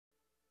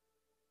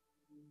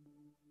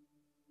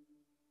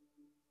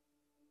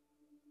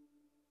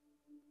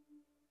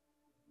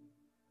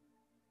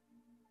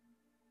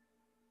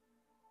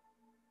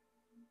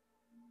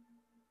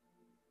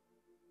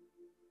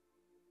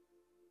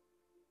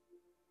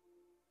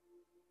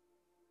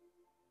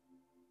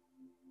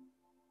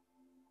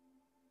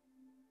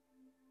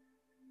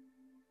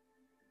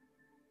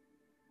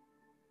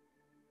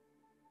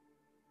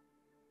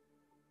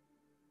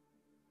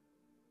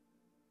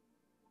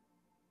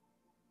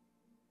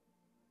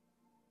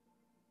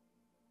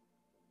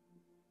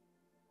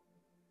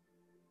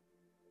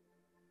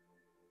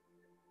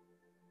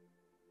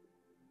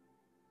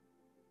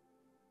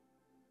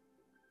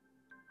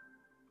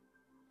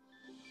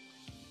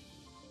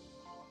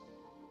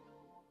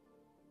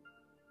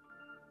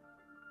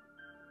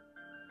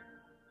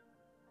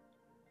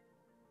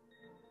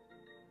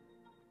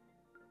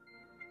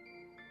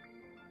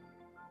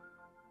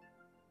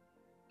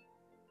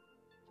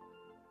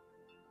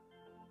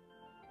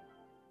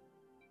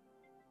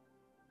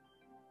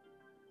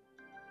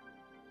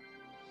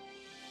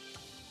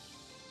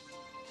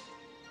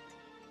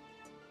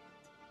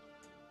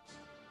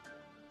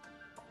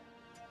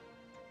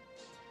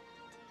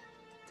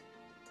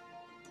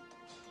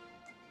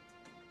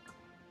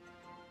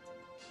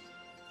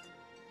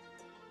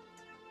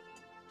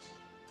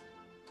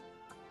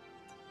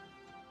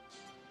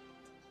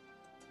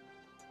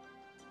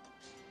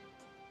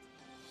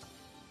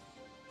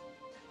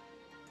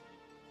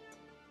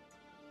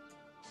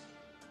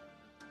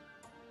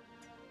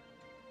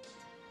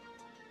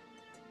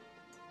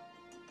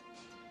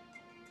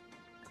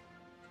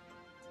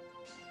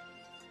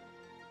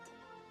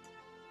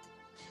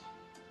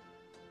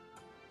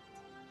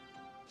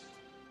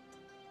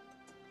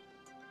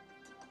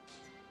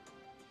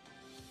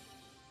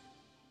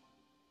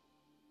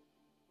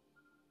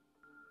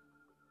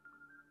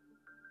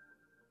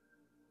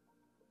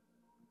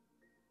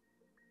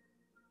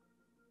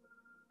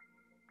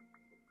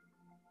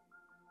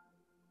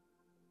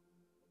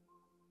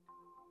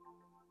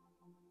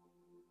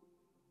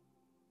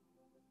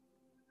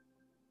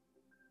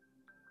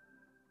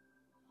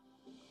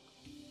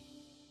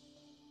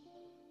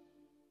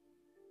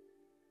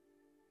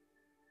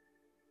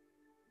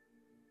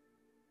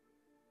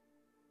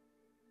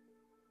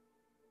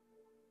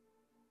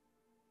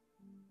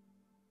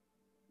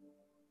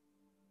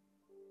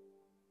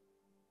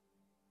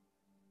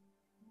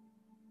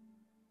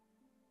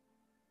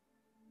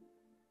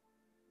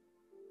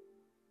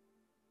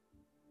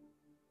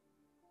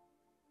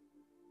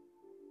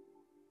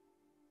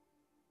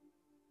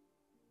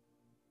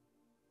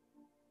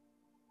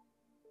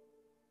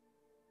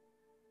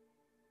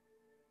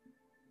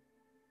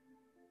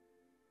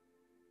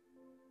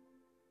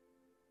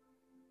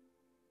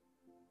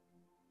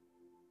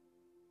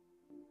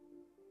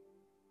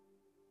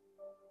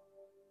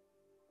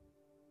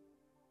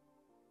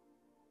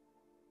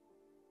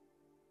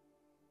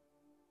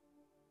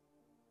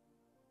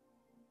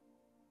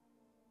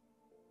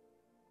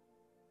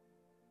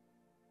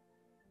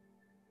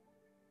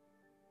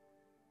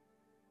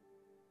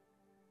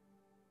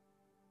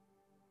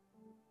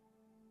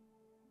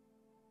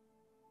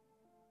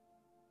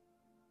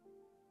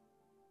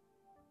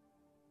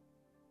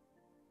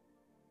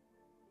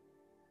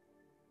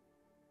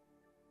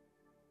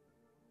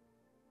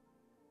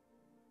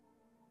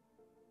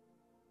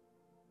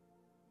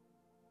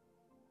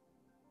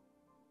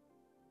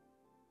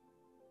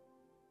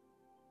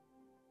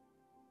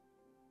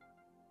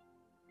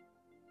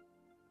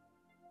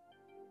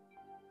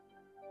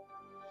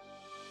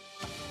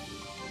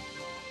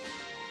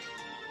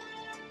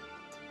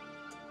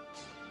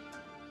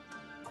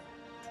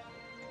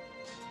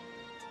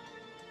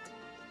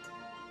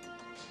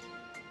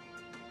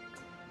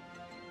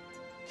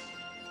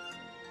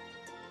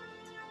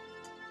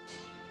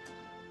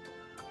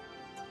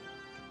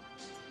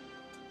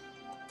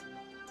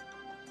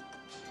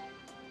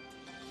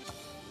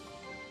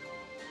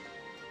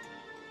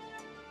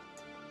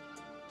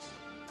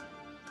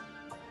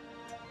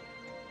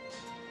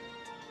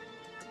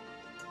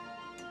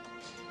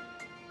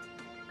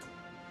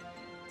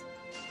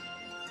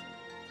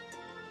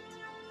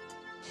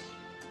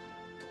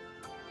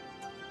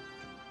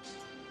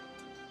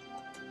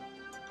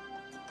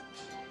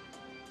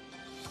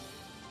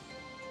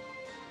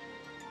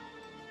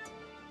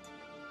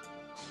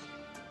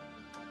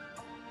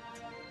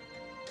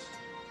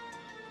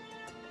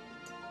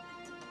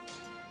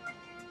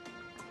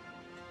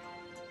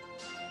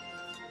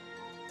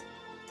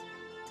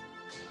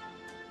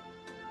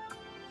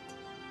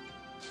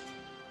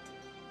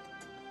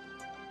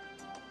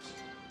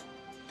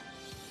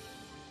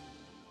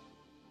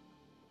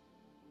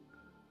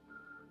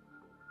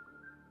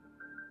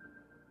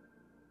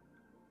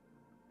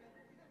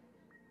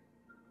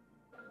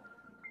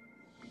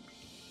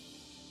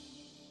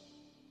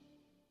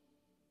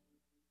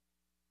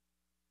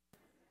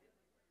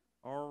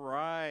All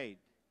right.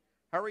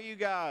 How are you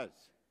guys?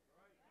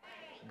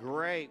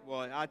 Great.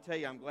 Well, I tell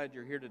you, I'm glad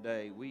you're here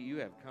today. You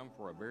have come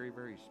for a very,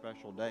 very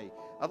special day.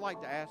 I'd like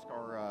to ask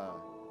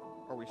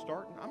are we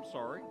starting? I'm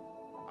sorry.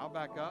 I'll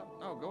back up.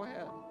 No, go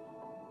ahead.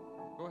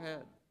 Go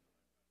ahead.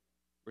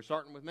 We're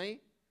starting with me?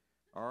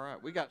 All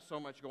right. We got so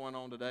much going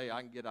on today,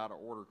 I can get out of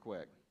order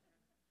quick.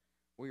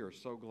 We are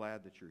so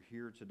glad that you're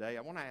here today.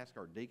 I want to ask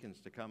our deacons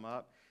to come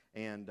up,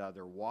 and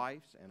their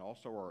wives, and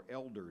also our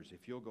elders,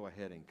 if you'll go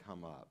ahead and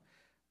come up.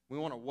 We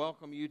want to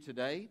welcome you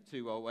today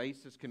to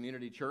Oasis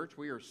Community Church.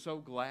 We are so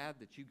glad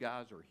that you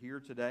guys are here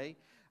today.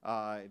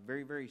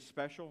 Very, very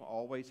special,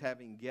 always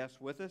having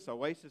guests with us.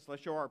 Oasis,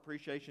 let's show our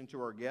appreciation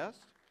to our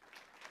guests.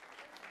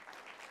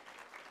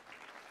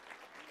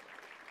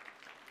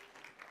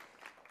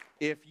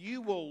 If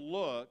you will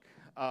look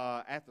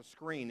at the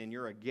screen and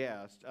you're a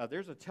guest,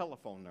 there's a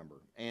telephone number.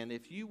 And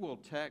if you will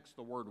text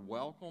the word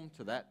welcome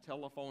to that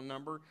telephone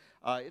number,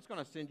 it's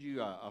going to send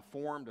you a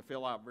form to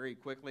fill out very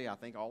quickly. I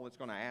think all it's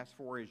going to ask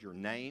for is your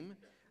name,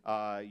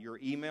 your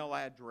email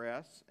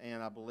address,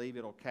 and I believe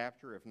it'll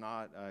capture, if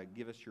not,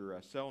 give us your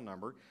cell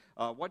number.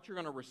 What you're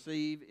going to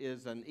receive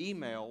is an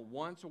email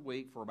once a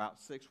week for about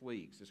 6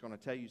 weeks. It's going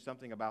to tell you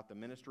something about the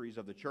ministries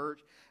of the church.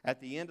 At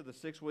the end of the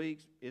 6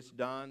 weeks, it's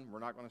done. We're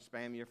not going to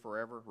spam you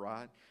forever,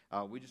 right?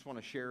 We just want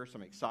to share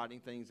some exciting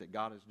things that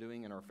God is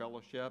doing in our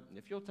fellowship. And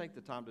if you'll take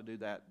the time to do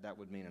that, that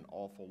would mean an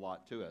awful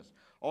lot to us.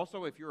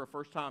 Also, if you're a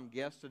first-time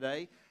guest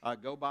today,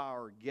 go by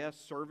our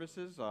guest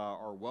services,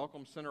 our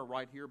welcome center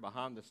right here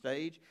behind the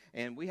stage,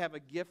 and we have a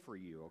gift for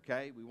you,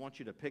 okay? We want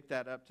you to pick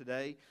that up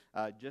today,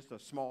 just a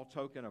small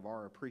token of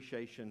our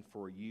appreciation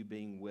for you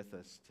being with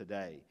us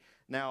today.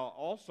 Now,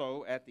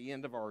 also, at the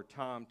end of our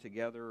time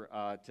together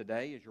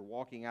today, as you're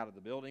walking out of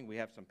the building, we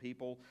have some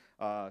people,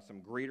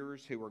 some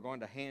greeters, who are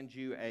going to hand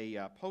you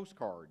a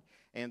postcard.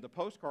 And the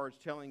postcard's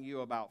telling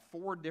you about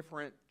 4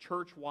 different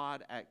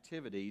church-wide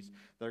activities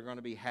that are going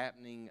to be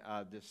happening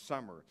this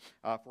summer.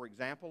 For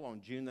example,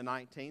 on June the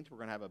 19th, we're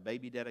going to have a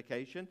baby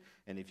dedication.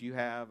 And if you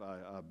have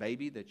a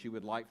baby that you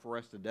would like for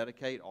us to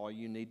dedicate, all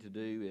you need to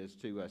do is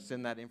to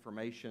send that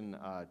information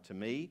to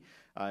me.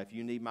 If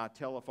you need my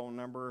telephone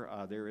number,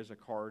 there is a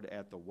card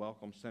at the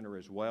Welcome Center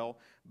as well.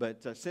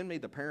 But send me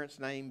the parent's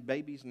name,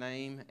 baby's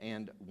name,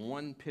 and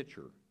one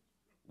picture.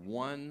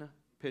 One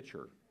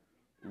picture.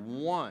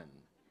 One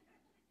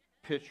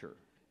picture,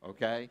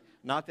 okay?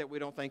 Not that we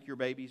don't think your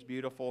baby's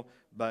beautiful,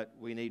 but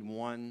we need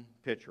one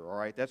picture, all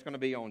right? That's going to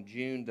be on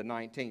June the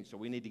 19th, so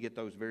we need to get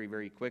those very,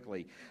 very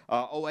quickly.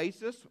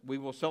 Oasis, we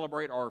will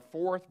celebrate our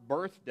 4th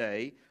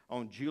birthday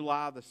on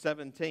July the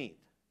 17th.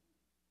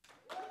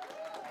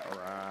 All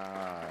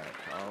right,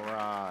 all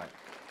right.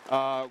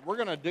 We're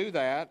going to do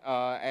that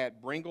at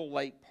Bringle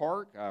Lake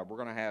Park. We're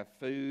going to have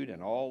food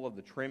and all of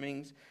the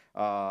trimmings,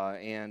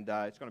 and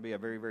it's going to be a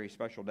very, very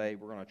special day.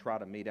 We're going to try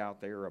to meet out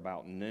there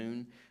about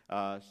noon.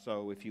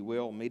 So if you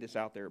will, meet us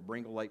out there at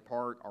Bringle Lake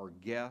Park. Our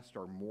guests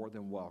are more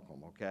than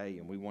welcome, okay?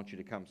 And we want you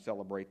to come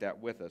celebrate that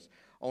with us.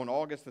 On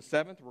August the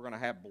 7th, we're going to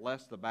have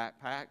Bless the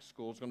Backpack.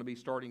 School's going to be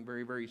starting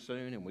very, very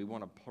soon, and we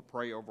want to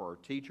pray over our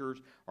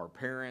teachers, our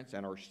parents,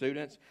 and our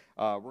students.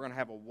 We're going to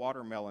have a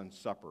watermelon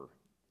supper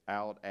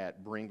out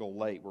at Bringle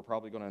Lake. We're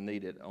probably going to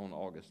need it on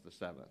August the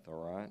 7th,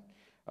 all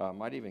right?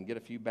 Might even get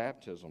a few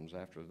baptisms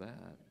after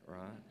that,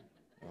 right?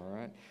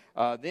 All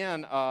right.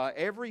 Then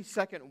every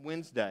second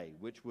Wednesday,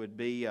 which would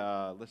be,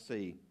 let's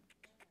see,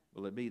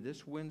 will it be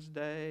this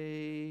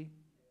Wednesday?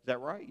 Is that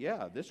right?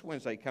 Yeah, this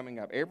Wednesday coming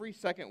up. Every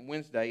second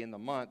Wednesday in the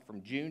month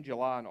from June,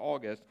 July, and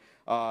August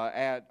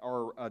at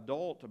our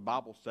adult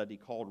Bible study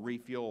called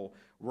Refuel,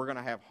 we're going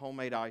to have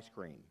homemade ice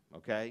cream,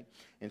 okay?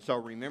 And so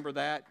remember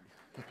that.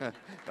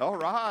 All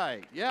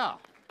right. Yeah.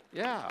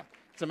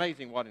 It's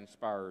amazing what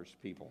inspires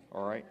people,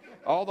 all right?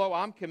 Although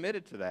I'm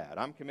committed to that.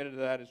 I'm committed to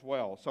that as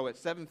well. So at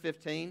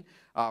 7:15,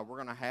 we're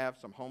going to have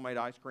some homemade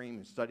ice cream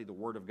and study the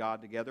Word of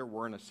God together.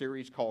 We're in a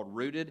series called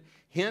Rooted.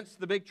 Hence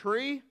the big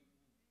tree.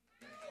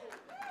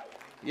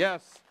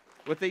 Yes,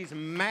 with these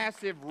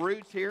massive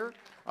roots here.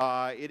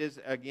 It is,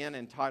 again,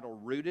 entitled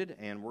Rooted,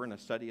 and we're in a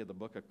study of the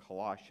book of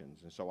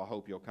Colossians. And so I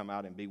hope you'll come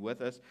out and be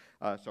with us.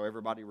 So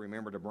everybody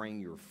remember to bring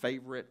your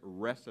favorite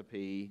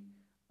recipe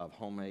of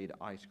homemade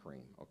ice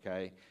cream,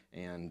 okay?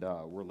 And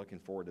we're looking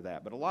forward to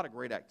that. But a lot of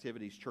great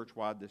activities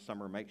church-wide this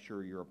summer. Make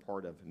sure you're a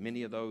part of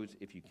many of those.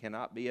 If you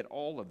cannot be at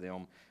all of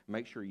them,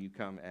 make sure you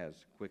come as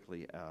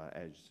quickly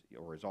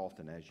as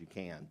often as you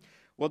can.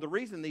 Well, the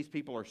reason these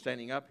people are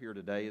standing up here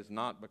today is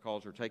not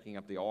because they're taking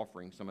up the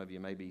offering. Some of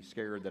you may be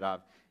scared that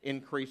I've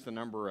increased the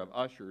number of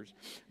ushers.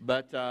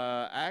 But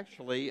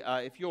actually,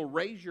 if you'll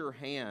raise your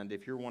hand,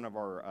 if you're one of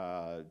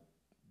our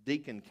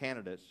deacon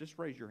candidates, just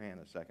raise your hand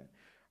a second.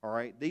 All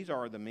right, these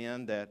are the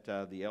men that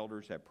the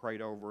elders have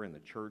prayed over and the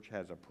church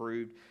has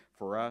approved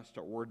for us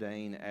to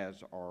ordain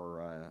as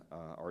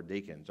our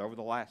deacons. Over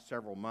the last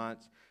several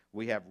months,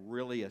 we have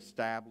really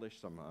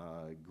established some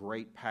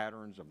great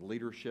patterns of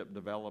leadership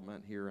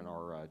development here in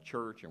our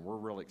church, and we're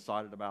really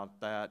excited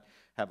about that.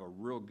 Have a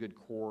real good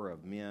core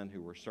of men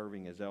who are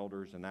serving as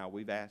elders, and now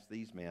we've asked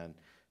these men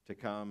to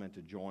come and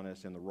to join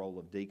us in the role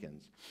of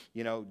deacons.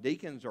 You know,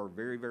 deacons are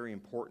very, very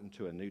important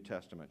to a New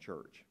Testament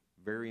church.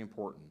 Very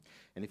important.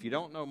 And if you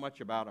don't know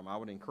much about them, I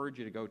would encourage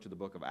you to go to the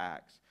book of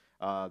Acts.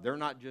 They're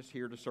not just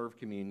here to serve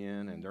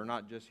communion, and they're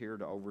not just here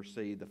to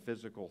oversee the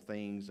physical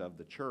things of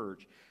the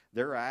church.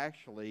 They're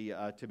actually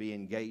to be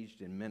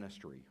engaged in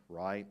ministry,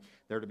 right?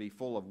 They're to be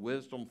full of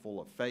wisdom,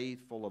 full of faith,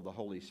 full of the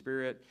Holy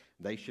Spirit.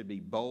 They should be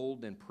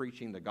bold in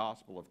preaching the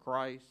gospel of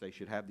Christ. They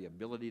should have the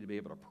ability to be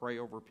able to pray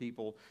over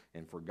people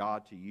and for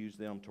God to use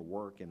them to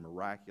work in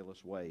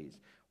miraculous ways.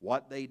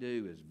 What they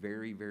do is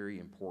very, very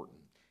important.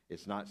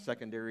 It's not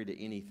secondary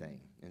to anything.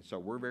 And so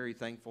we're very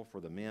thankful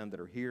for the men that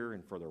are here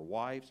and for their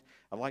wives.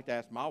 I'd like to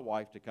ask my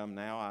wife to come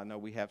now. I know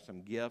we have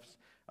some gifts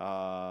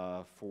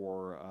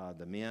for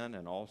the men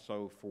and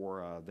also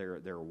for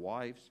their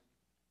wives.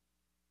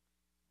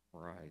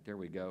 All right, there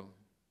we go.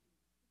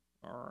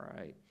 All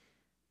right.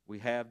 We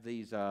have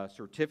these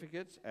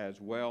certificates as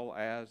well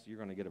as, you're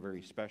going to get a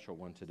very special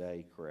one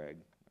today, Craig.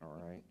 All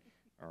right.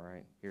 All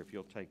right. Here, if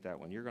you'll take that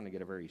one. You're going to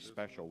get a very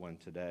special one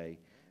today.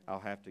 I'll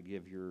have to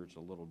give yours a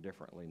little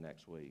differently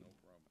next week.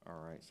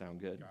 All right, sound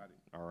good? Got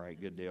it. All right,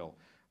 good deal.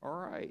 All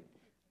right,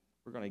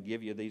 we're going to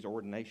give you these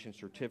ordination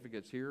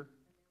certificates here.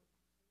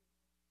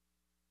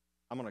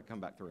 I'm going to come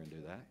back through and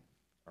do that.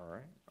 All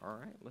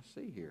right, let's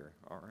see here.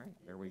 All right,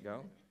 there we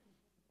go.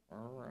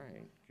 All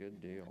right,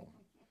 good deal.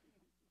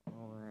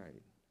 All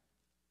right.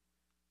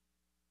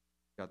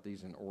 Got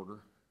these in order.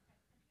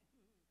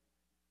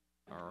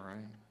 All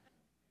right.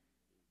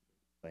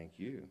 Thank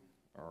you.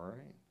 All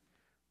right.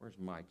 Where's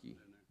Mikey?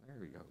 There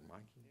we go,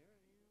 Mikey.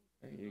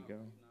 There you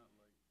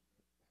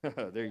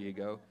go. There you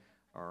go.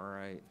 All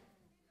right.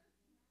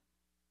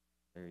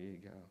 There you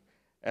go.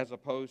 As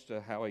opposed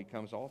to how he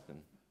comes often.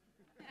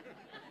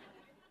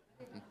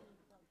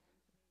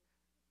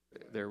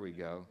 There we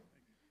go.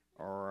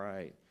 All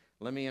right.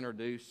 Let me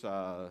introduce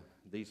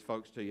these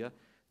folks to you.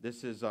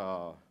 This is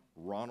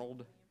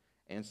Ronald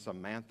and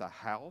Samantha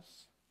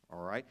House. All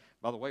right.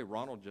 By the way,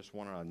 Ronald just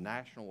won a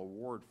national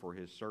award for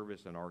his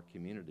service in our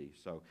community.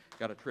 So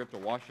got a trip to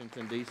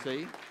Washington,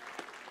 D.C.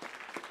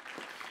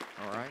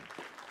 All right.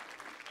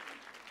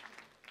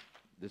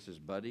 This is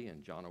Buddy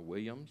and Jonna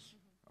Williams.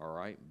 All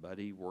right.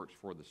 Buddy works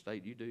for the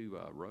state. You do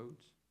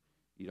roads?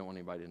 You don't want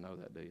anybody to know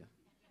that, do you?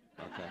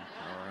 Okay.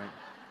 All right.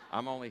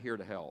 I'm only here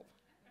to help.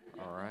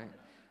 All right.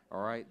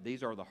 All right.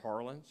 These are the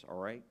Harlans. All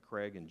right.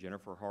 Craig and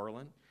Jennifer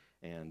Harlan.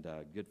 And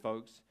good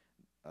folks.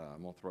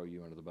 I'm going to throw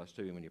you under the bus,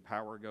 too. And when your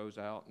power goes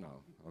out,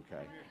 no.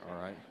 Okay. All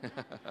right.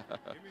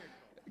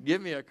 Give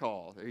me a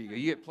call. There you go.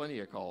 You get plenty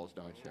of calls,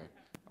 don't you?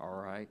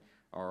 All right.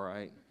 All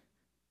right.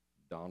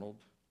 Donald.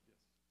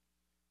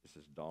 This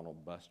is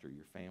Donald Buster,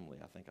 your family.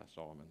 I think I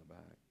saw him in the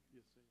back.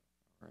 Yes,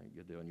 sir. All right.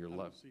 Good deal. And your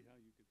love.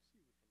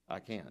 I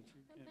can't.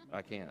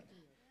 I can't.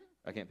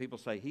 I can't. People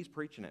say, he's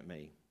preaching at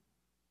me.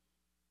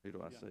 Who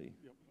do I see?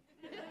 Yep.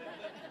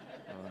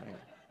 All right.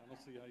 I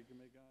don't see how you can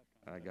make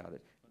eye contact. I got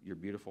it. Your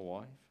beautiful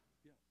wife?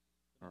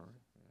 All right.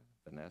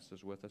 Yeah.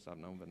 Vanessa's with us. I've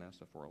known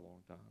Vanessa for a long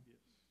time. Yes.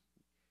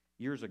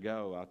 Years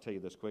ago, I'll tell you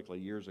this quickly,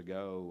 years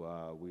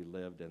ago, we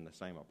lived in the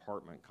same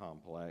apartment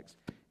complex,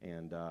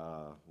 and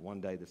one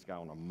day this guy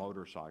on a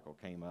motorcycle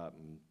came up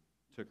and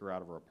took her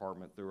out of her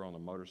apartment, threw her on the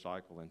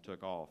motorcycle, and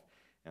took off.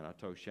 And I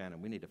told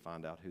Shannon, we need to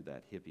find out who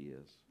that hippie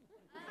is.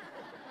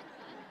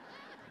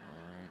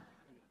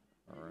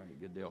 All right,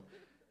 good deal.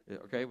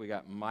 Okay, we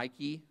got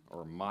Mikey,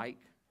 or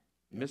Mike,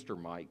 Mr.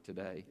 Mike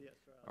today. Yes,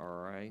 right.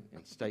 All right,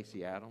 and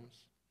Stacy Adams.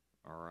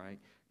 All right,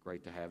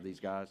 great to have these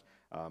guys.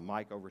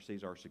 Mike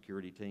oversees our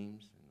security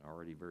teams, and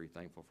already very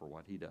thankful for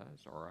what he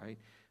does. All right,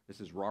 this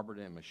is Robert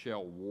and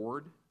Michelle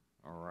Ward.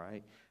 All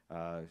right,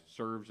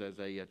 serves as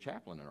a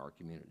chaplain in our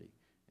community,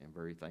 and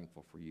very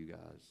thankful for you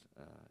guys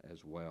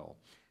as well.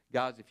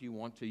 Guys, if you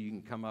want to, you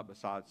can come up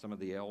beside some of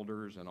the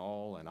elders and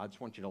all, and I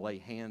just want you to lay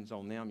hands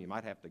on them. You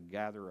might have to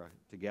gather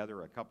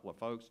together a couple of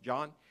folks.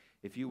 John,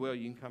 if you will,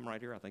 you can come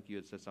right here. I think you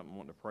had said something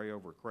wanting to pray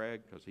over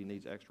Craig because he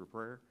needs extra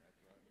prayer.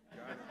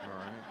 All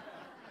right.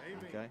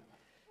 Amen. Okay.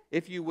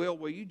 If you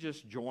will you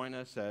just join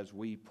us as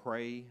we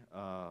pray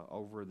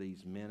over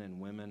these men and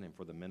women and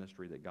for the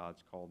ministry that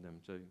God's called them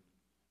to?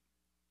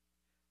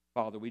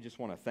 Father, we just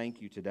want to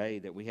thank you today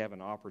that we have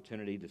an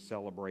opportunity to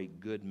celebrate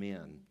good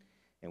men.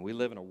 And we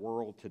live in a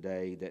world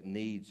today that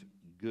needs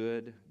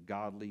good,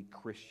 godly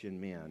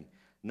Christian men.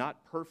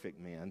 Not perfect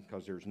men,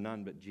 because there's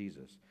none but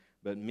Jesus,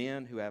 but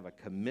men who have a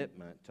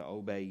commitment to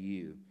obey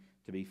you,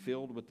 to be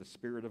filled with the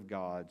Spirit of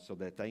God so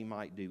that they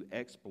might do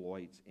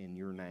exploits in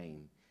your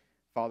name.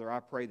 Father,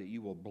 I pray that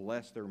you will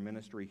bless their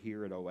ministry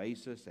here at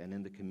Oasis and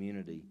in the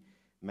community.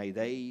 May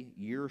they,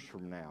 years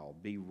from now,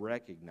 be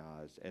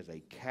recognized as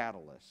a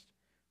catalyst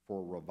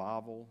for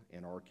revival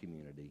in our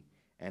community.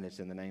 And it's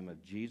in the name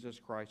of Jesus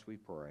Christ we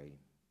pray.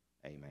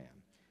 Amen.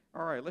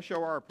 All right, let's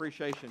show our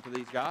appreciation to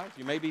these guys.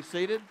 You may be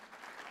seated.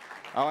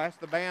 I'll ask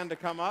the band to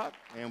come up,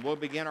 and we'll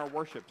begin our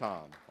worship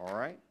time. All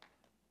right?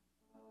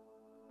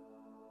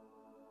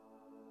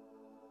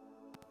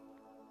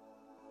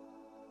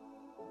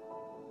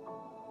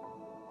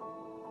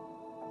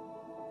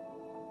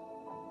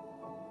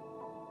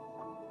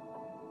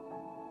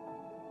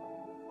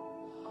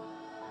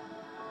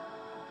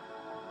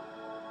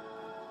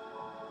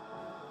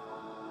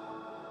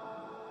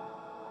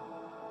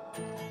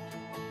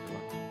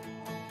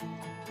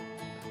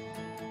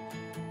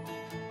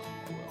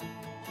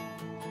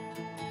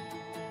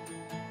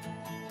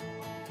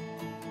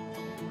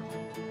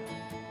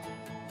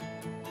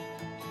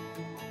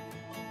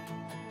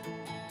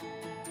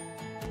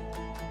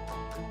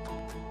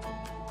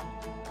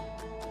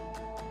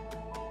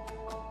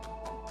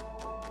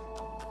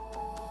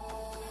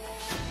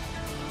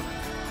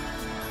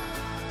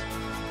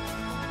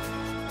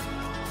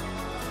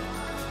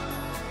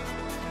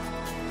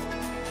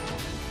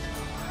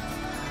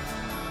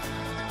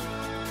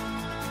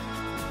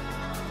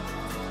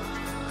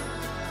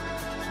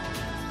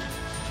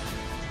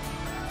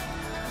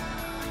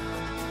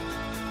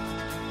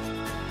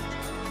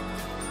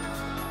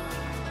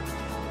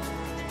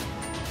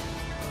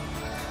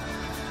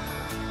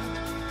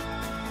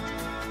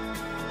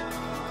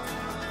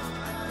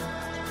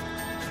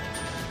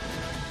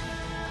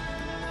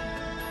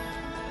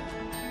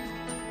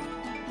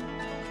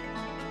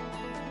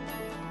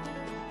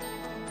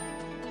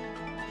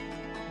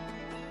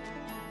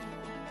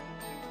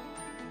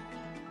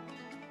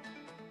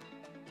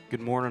 Good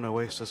morning,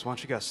 Oasis. Why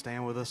don't you guys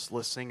stand with us?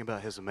 Let's sing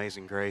about His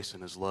amazing grace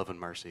and His love and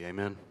mercy.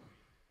 Amen.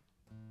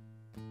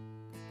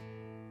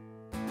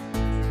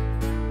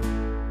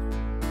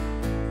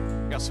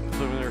 Got some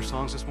familiar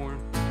songs this morning?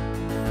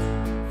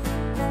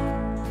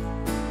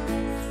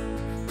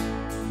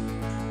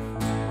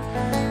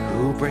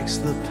 Who breaks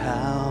the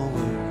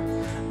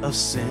power of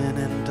sin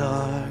and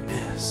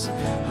darkness?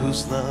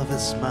 Whose love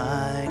is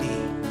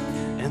mighty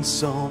and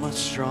so much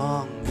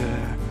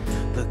stronger?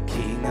 The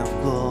King of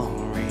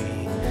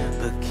glory,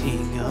 the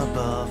King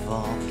above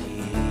all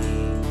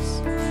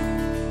kings,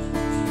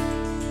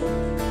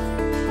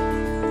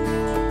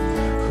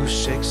 who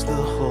shakes the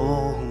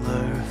whole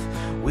earth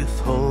with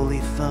holy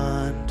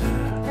thunder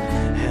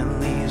and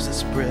leaves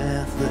us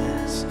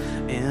breathless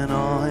in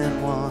awe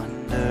and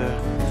wonder.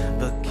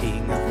 The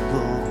King of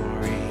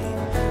glory,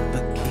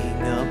 the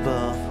King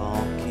above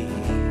all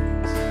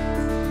kings.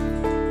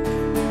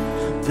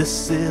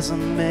 This is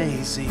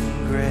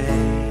amazing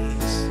grace.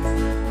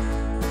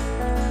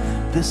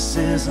 This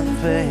is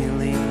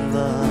unfailing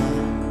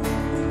love,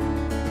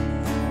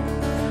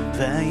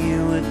 that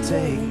you would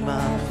take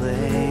my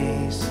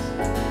place,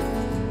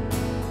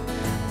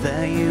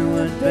 that you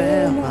would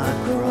bear my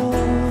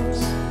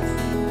cross.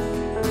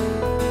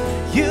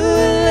 You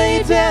would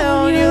lay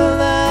down your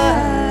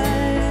life,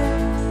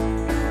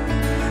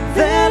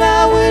 that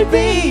I would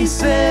be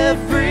set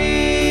free.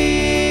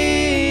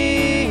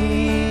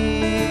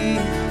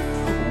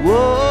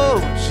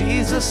 Whoa,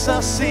 Jesus,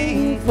 I'll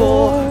sing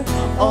for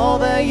all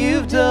that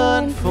you've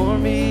done for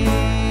me.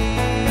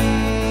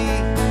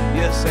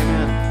 Yes,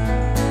 amen.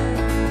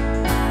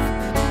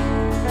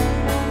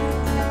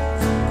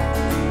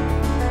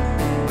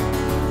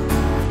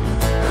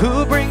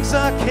 Who brings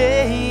our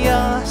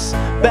chaos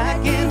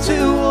back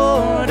into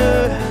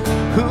order?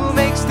 Who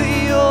makes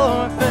the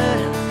orphan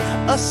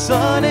a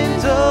son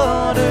and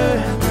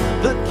daughter?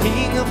 The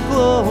King of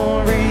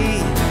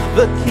glory,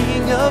 the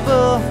King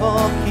above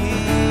all kings.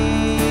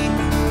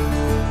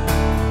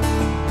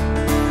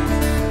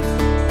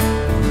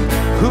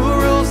 Who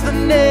rules the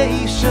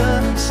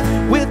nations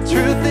with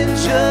truth and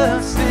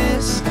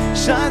justice,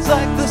 shines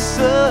like the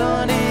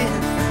sun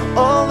in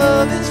all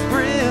of its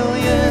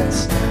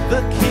brilliance.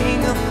 The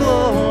King of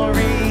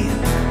glory,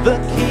 the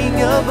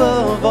King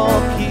above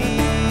all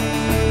kings.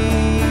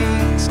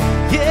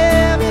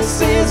 Yeah, this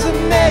is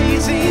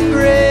amazing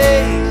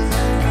grace.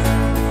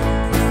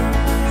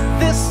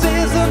 This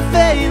is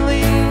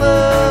unfailing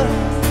love,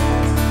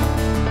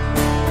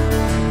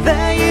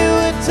 that you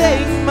would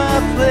take my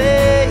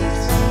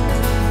place,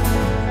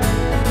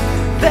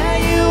 that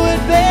you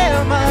would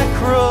bear my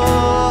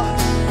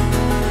cross.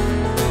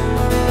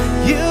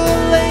 You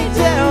lay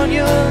down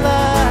your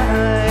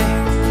life,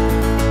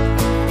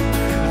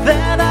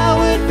 that I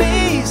would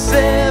be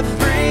set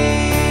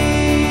free.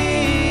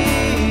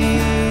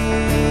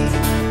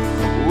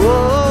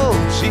 Whoa,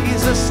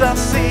 Jesus, I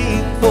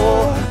sing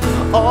for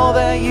all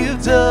that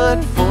you've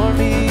done for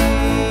me.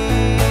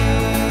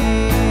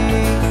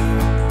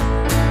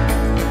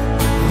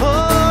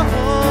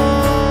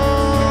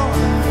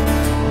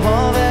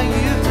 All that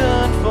you've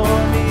done for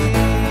me.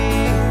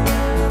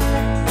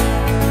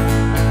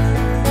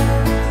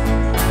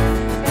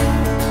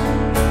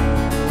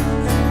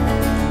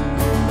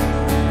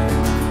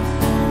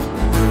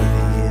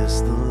 Worthy is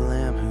the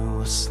Lamb who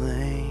was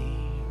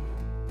slain.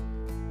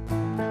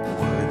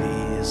 Worthy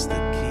is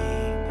the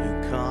King who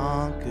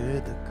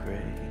conquered the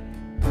grave.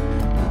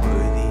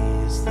 Worthy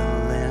is the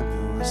Lamb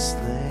who was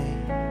slain.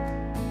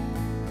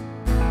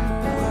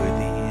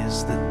 Worthy is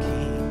the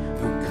King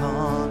who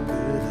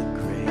conquered the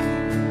grave.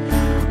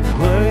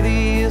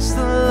 Worthy is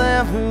the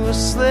Lamb who was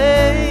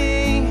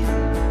slain.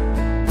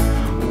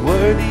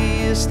 Worthy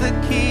is the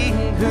King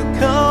who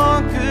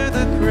conquered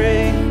the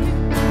grave.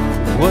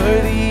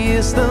 Worthy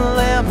is the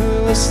Lamb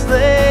who was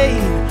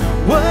slain.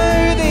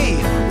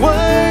 Worthy,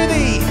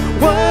 worthy,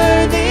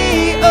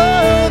 worthy.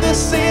 Oh,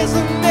 this is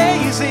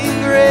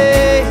amazing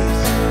grace.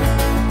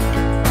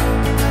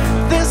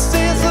 This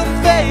is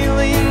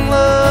unfailing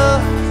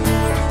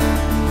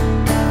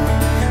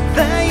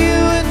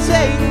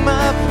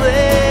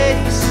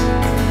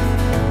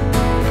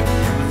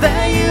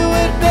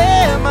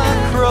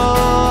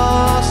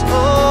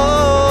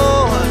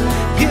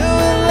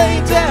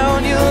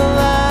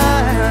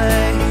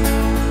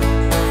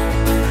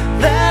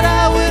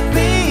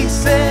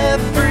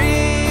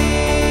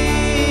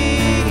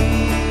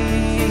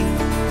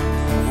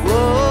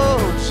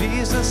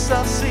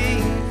I'll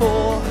sing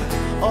for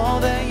all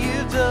that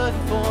you've done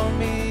for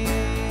me.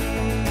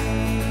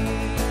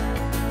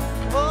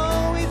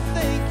 Oh, we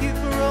thank you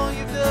for all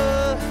you've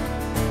done,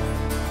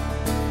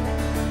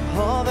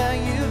 all that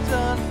you've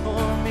done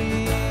for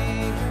me.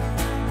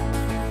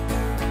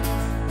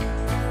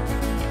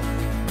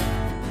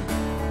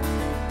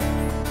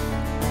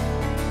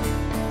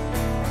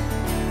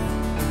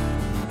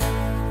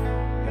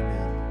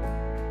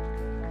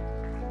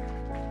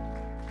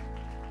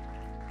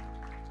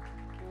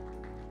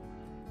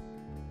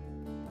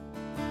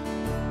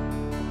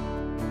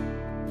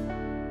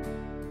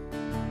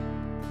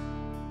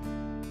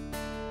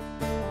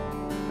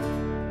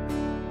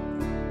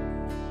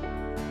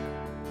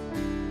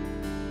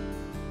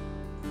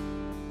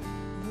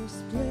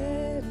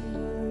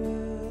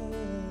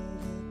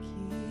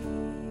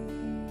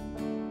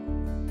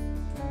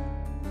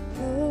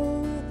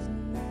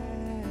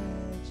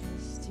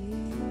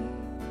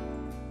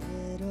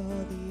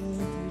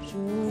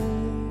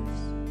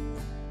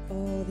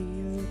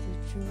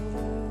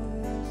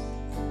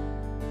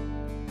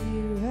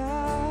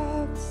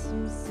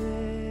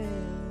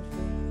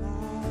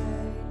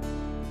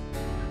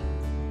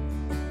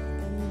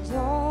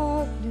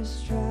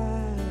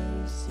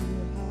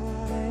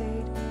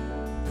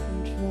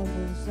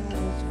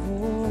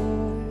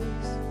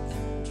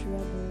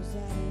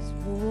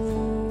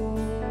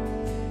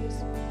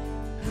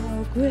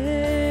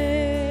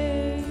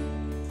 Great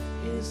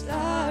is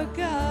our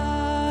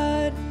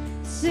God.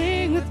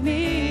 Sing with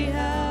me,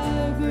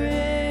 how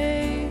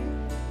great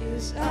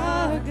is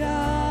our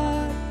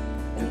God.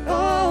 And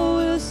all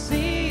will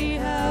see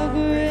how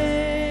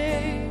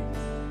great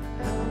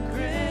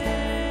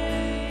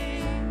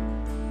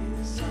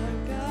is our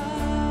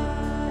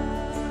God.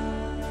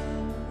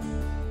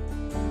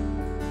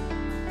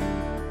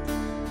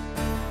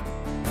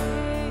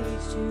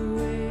 Age to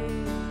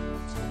age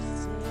it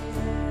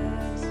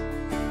says,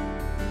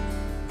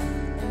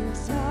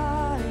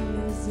 time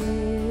is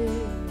in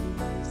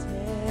His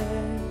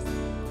hands,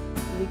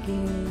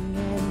 beginning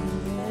and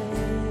the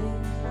end,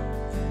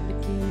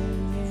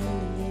 beginning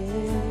and the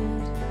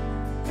end.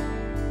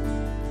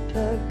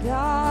 The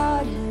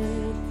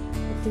Godhead,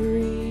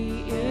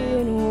 three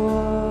in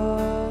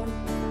one,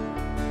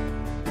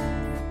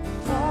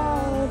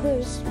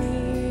 Father,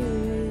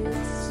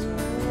 Spirit,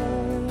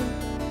 Son, the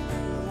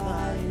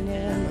Lion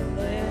and the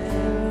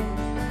Lamb,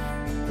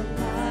 the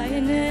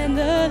Lion and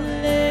the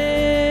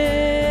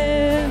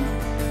Lamb.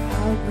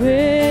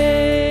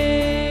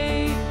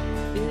 Great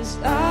is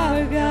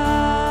our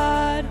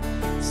God.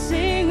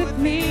 Sing with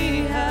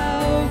me,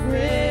 how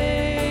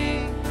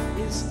great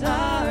is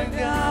our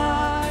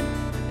God.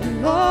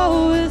 And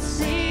all will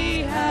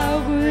see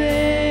how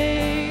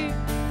great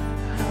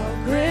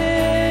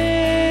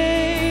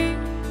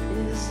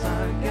is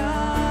our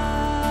God.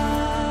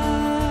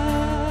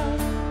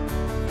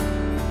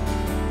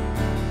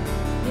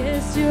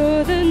 Yes,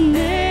 you're the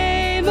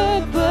name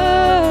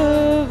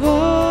above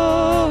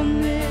all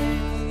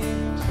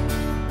names,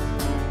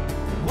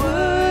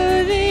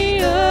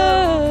 worthy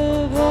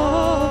of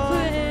all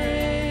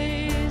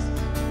praise,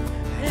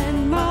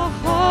 and my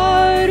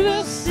heart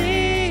will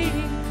sing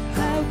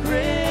how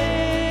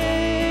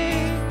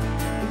great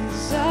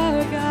is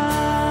our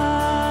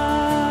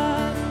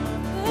God.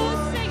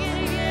 Oh, sing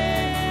it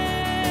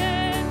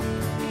again.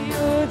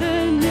 You're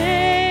the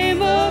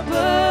name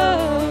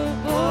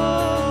above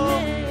all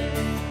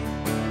names,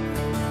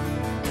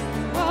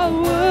 are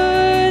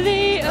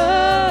worthy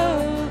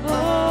of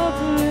all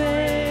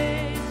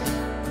praise,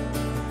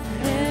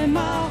 and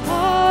my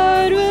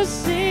heart will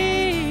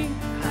sing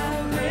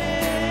how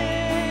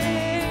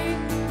great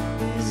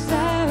is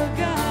our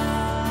God.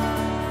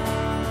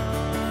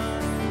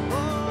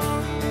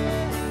 Oh,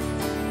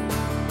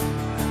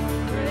 how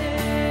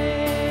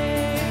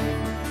great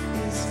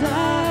is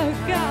our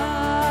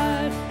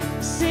God.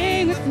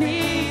 Sing with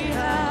me,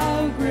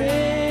 how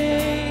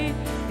great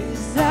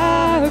is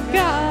our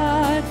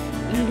God.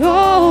 And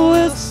all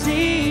will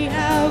see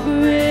how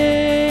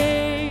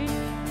great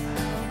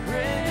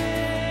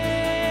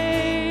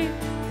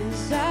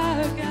is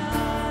our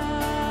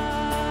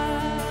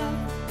God.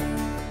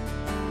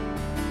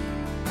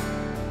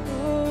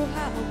 Oh,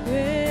 how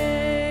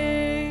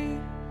great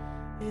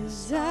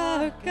is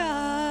our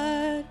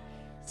God.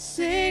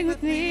 Sing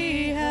with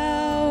me,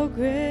 how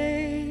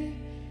great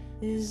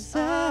is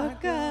our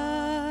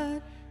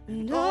God.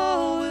 And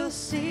all will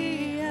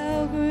see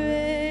how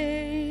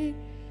great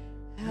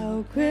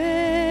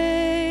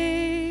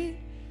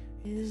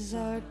is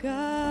our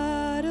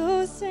God.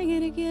 Oh, sing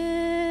it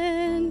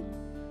again.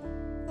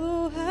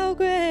 Oh, how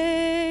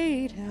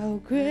great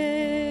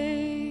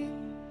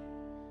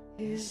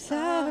is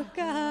our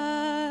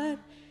God.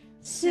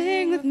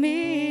 Sing with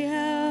me,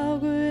 how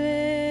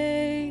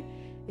great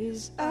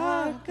is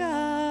our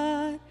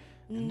God.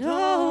 And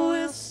all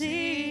will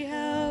see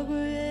how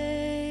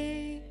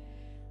great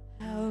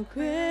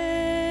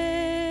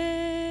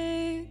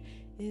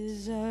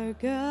is our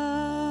God.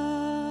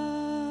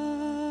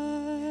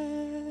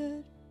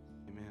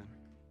 Amen.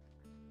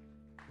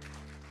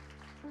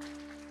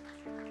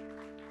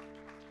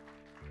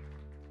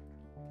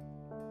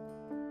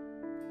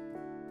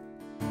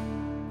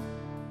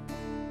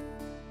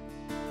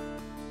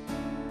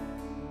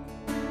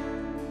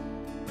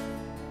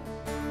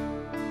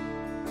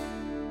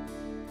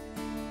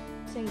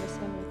 sing this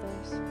hymn with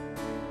us.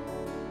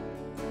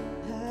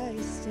 I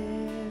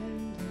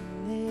stand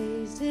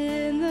amazed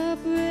in the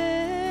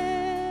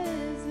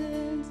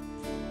presence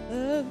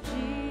of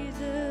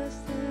Jesus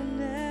the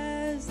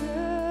Nazarene,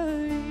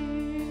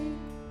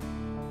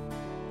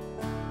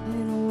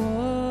 and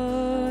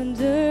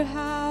wonder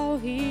how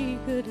he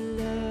could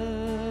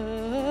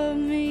love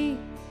me,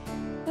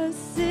 a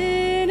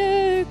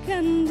sinner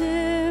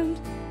condemned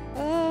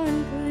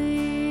unclean.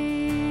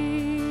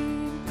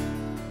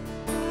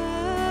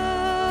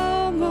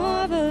 How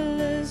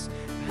marvelous,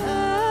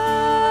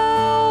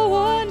 how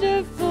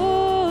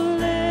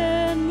wonderful,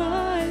 and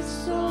my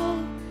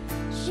song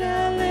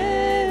shall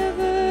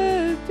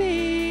ever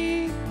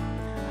be.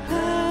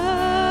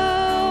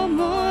 How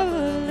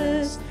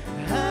marvelous,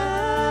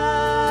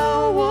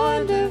 how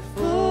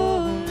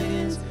wonderful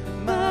is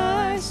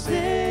my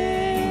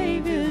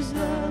Savior's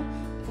love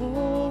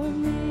for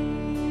me.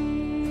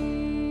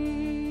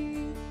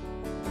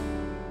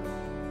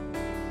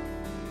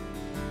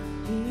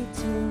 He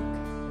took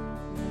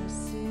my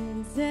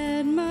sins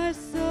and my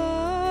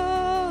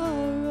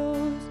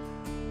sorrows,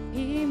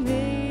 he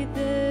made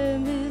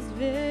them his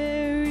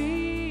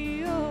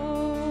very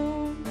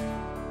own.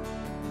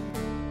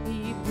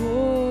 He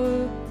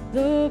bore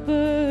the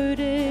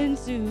burden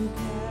to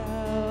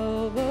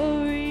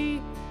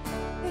Calvary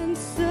and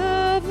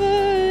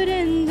suffered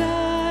and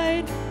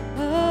died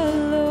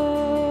alone.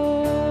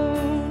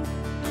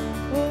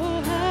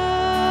 Oh,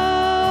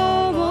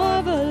 how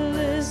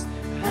marvelous,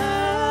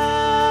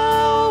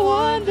 how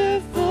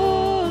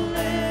wonderful,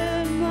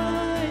 and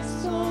my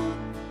song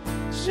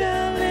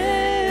shall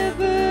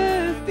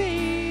ever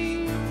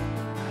be.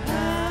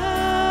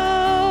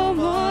 How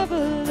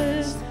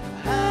marvelous,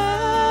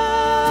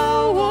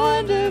 how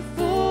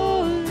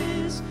wonderful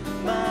is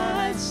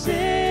my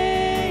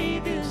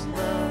Savior's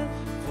love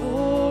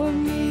for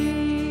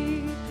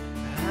me.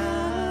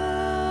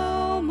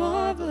 How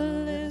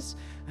marvelous,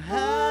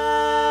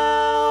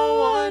 how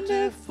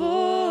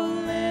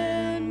wonderful,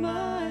 and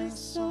my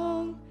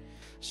song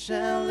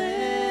shall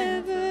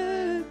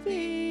ever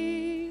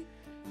be.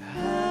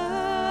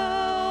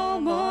 How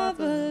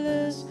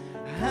marvelous,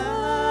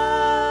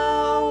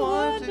 how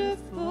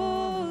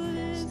wonderful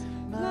is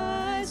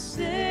my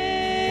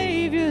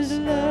Savior's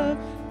love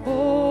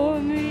for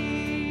me.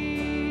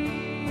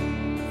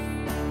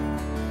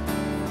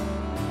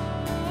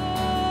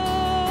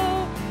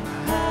 Oh,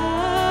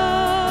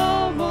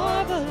 how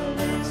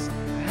marvelous,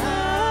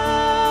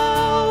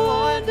 how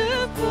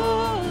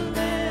wonderful,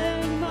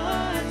 and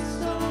my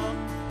song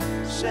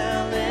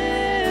shall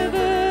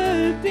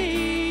ever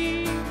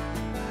be.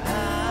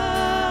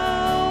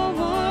 How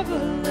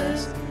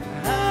marvelous,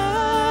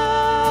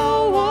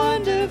 how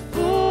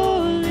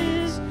wonderful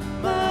is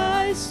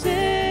my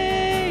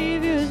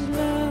Savior's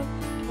love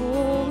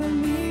for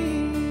me.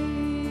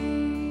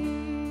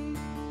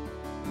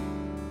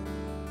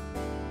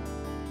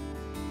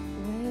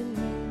 When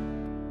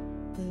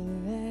the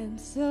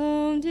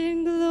ransomed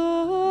in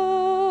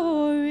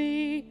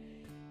glory,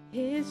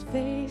 his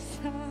face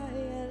I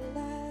at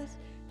last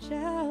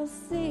shall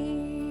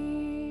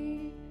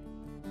see,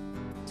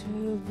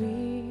 to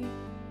be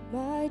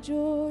my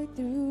joy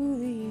through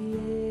the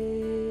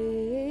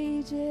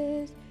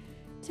ages,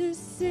 to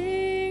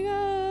sing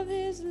of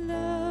his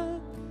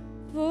love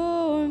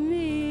for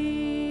me.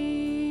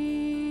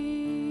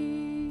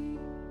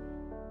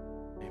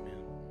 Amen.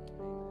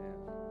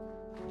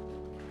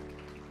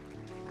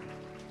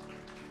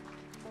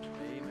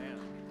 Amen.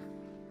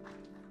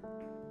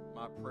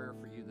 My prayer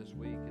for you this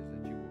week is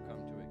that you will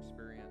come to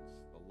experience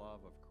the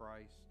love of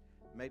Christ,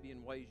 maybe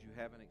in ways you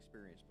haven't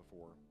experienced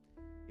before.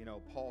 You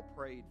know, Paul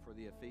prayed for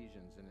the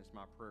Ephesians, and it's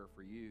my prayer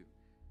for you.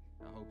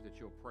 I hope that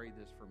you'll pray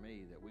this for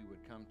me, that we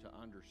would come to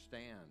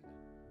understand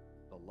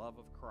the love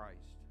of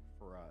Christ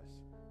for us,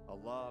 a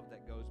love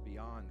that goes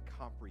beyond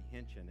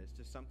comprehension. It's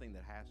just something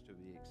that has to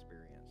be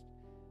experienced.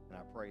 And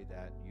I pray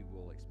that you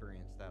will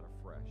experience that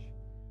afresh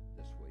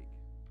this week.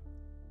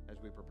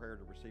 As we prepare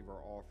to receive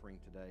our offering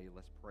today,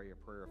 let's pray a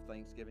prayer of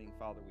thanksgiving.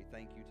 Father, we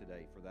thank you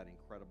today for that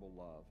incredible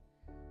love,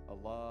 a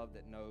love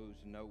that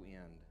knows no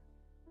end,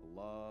 a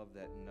love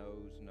that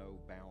knows no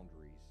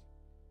boundaries.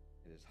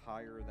 It is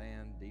higher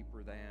than,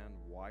 deeper than,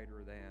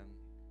 wider than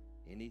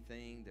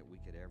anything that we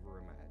could ever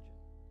imagine.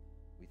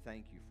 We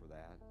thank you for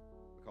that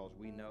because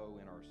we know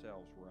in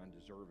ourselves we're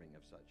undeserving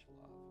of such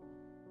love.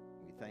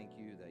 We thank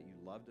you that you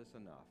loved us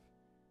enough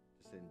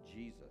to send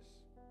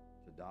Jesus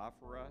to die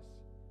for us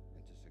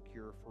and to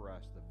secure for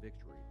us the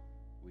victory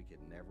we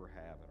could never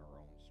have in our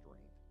own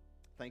strength.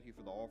 Thank you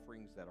for the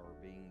offerings that are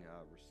being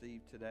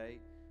received today.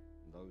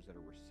 And those that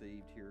are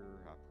received here,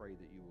 I pray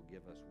that you will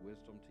give us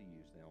wisdom to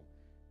use them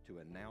to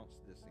announce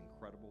this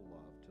incredible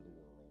love to the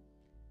world.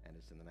 And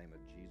it's in the name of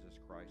Jesus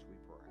Christ we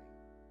pray.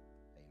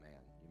 Amen.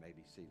 You may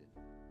be seated.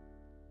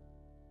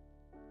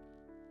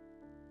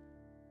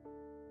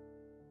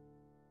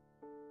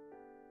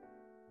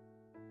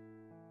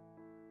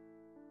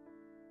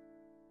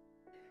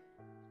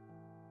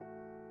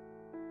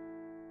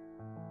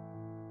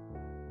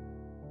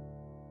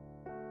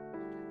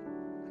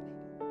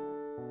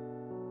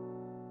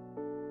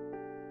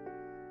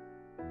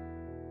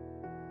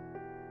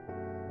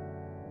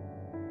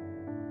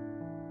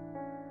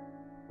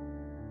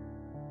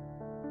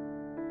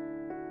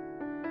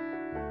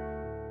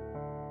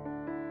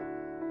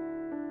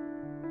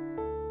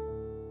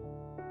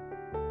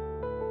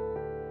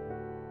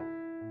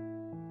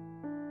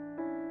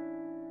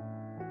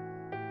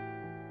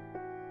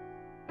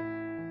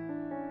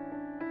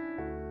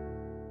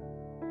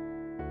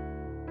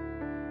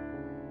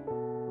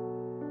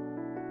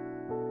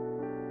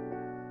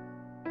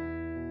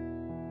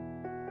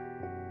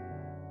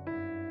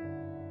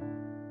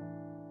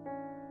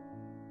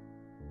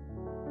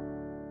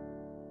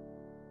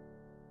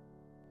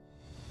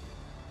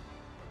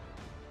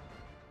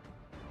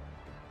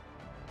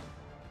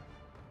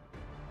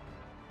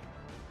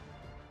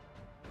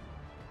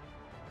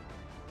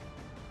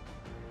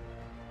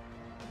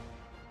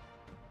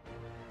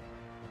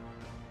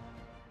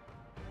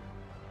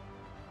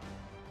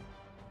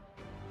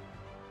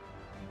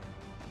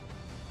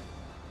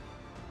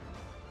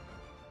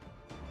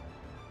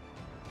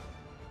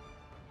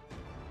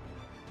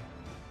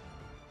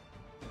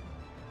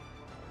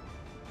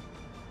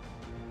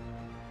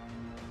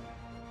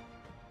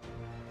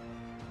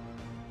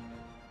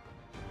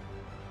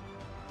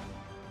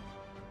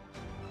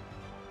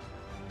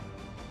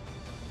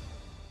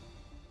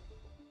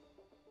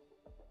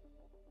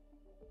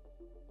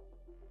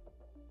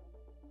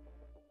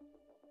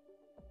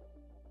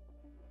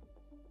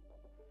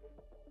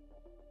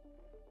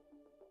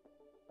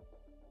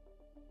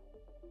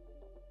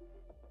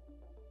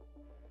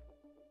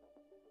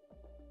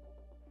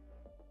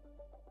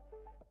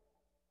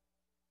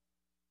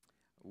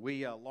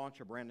 We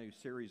launch a brand new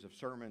series of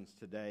sermons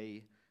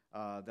today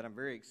that I'm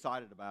very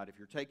excited about. If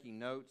you're taking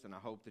notes, and I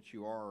hope that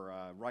you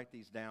are, write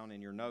these down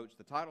in your notes.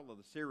 The title of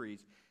the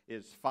series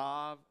is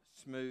Five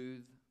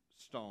Smooth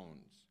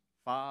Stones.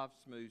 Five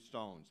Smooth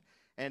Stones.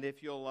 And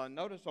if you'll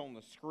notice on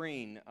the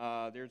screen,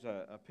 there's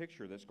a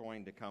picture that's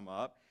going to come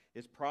up.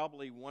 It's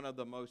probably one of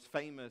the most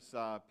famous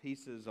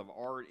pieces of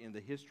art in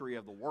the history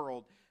of the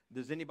world.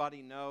 Does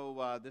anybody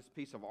know this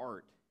piece of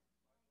art?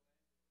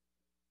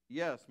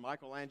 Yes,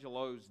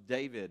 Michelangelo's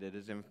David. It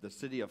is in the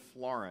city of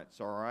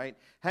Florence, all right?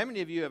 How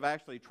many of you have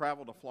actually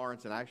traveled to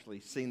Florence and actually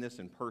seen this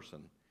in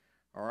person?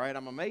 All right,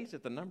 I'm amazed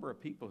at the number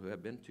of people who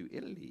have been to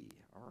Italy.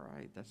 All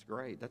right, that's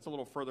great. That's a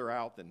little further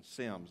out than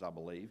Sims, I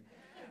believe.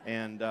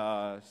 And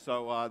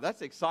so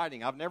that's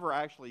exciting. I've never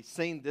actually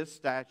seen this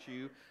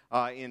statue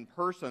in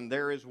person.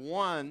 There is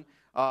one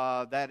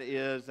that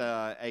is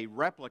a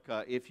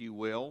replica, if you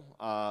will,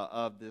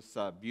 of this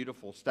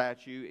beautiful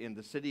statue in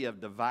the city of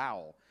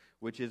Davao,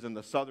 which is in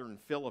the southern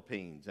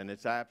Philippines, and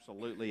it's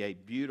absolutely a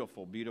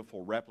beautiful,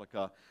 beautiful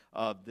replica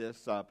of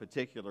this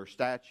particular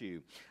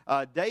statue.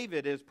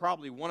 David is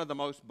probably one of the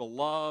most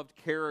beloved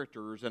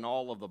characters in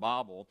all of the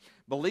Bible.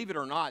 Believe it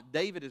or not,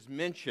 David is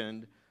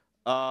mentioned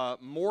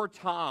more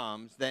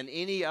times than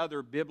any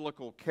other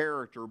biblical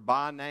character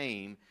by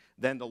name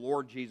than the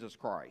Lord Jesus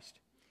Christ.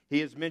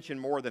 He is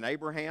mentioned more than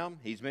Abraham.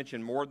 He's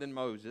mentioned more than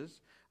Moses.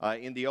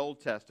 In the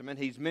Old Testament.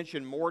 He's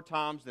mentioned more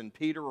times than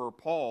Peter or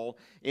Paul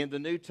in the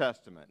New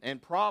Testament.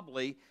 And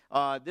probably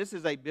this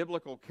is a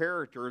biblical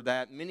character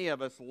that many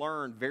of us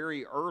learned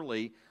very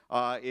early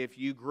if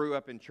you grew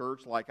up in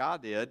church like I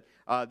did.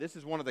 This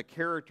is one of the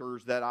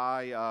characters that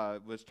I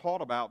was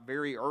taught about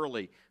very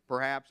early.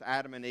 Perhaps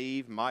Adam and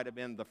Eve might have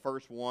been the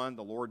first one.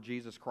 The Lord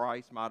Jesus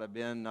Christ might have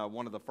been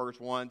one of the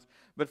first ones.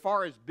 But as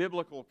far as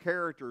biblical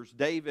characters,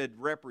 David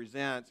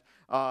represents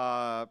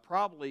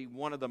probably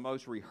one of the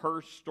most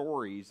rehearsed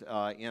stories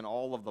in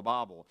all of the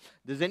Bible.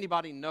 Does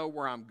anybody know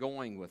where I'm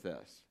going with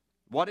this?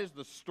 What is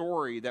the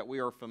story that we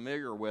are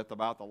familiar with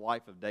about the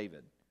life of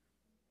David?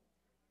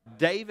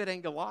 David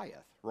and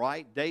Goliath,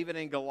 right? David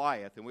and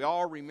Goliath. And we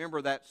all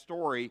remember that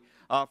story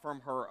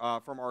from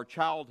our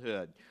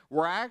childhood.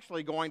 We're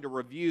actually going to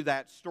review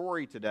that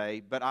story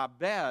today, but I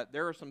bet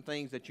there are some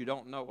things that you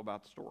don't know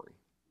about the story.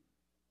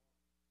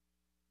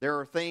 There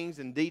are things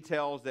and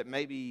details that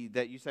maybe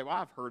that you say, well,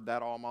 I've heard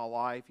that all my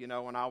life. You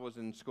know, when I was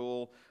in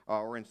school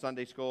or in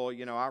Sunday school,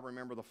 you know, I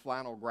remember the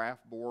flannel graph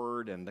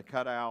board and the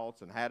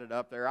cutouts and had it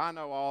up there. I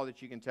know all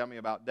that you can tell me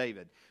about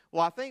David.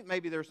 Well, I think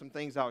maybe there's some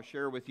things I'll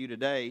share with you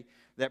today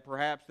that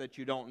perhaps that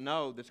you don't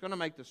know that's going to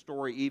make the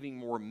story even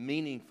more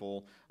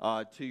meaningful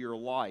to your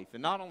life.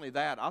 And not only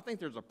that, I think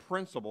there's a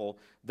principle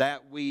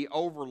that we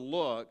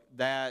overlook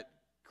that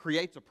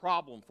creates a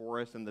problem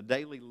for us in the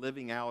daily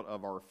living out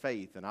of our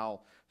faith, and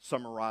I'll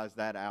summarize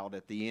that out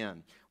at the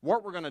end.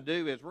 What we're going to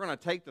do is we're going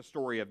to take the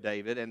story of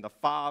David and the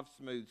five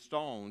smooth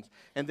stones,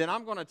 and then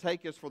I'm going to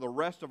take us for the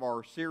rest of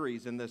our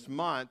series in this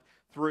month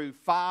through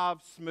five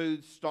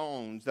smooth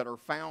stones that are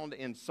found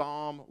in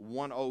Psalm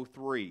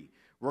 103.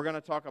 We're going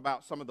to talk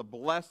about some of the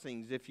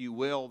blessings, if you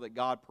will, that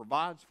God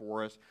provides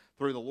for us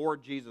through the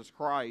Lord Jesus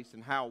Christ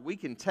and how we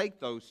can take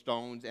those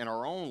stones in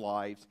our own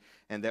lives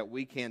and that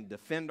we can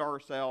defend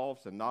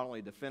ourselves, and not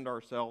only defend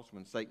ourselves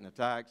when Satan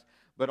attacks,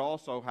 but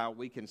also how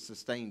we can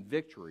sustain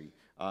victory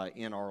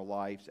in our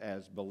lives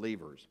as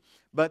believers.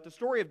 But the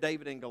story of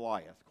David and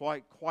Goliath,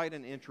 quite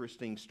an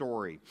interesting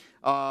story.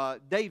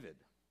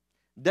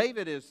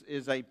 David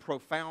is a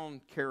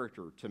profound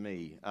character to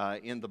me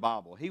in the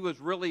Bible. He was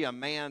really a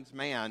man's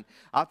man,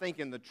 I think,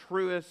 in the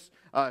truest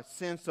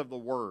sense of the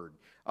word.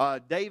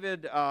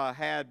 David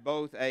had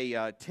both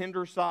a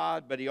tender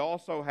side, but he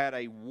also had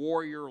a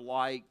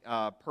warrior-like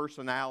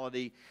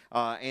personality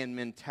and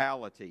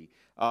mentality.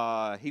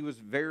 He was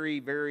very,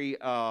 very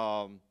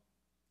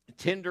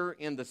tender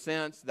in the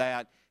sense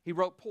that he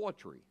wrote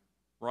poetry,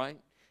 right?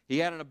 He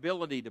had an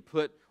ability to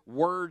put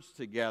words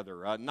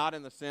together, not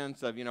in the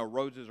sense of, you know,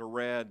 roses are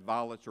red,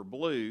 violets are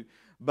blue,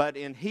 but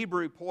in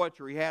Hebrew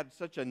poetry, he had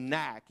such a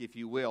knack, if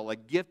you will, a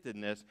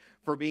giftedness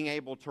for being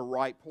able to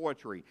write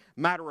poetry.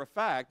 Matter of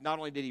fact, not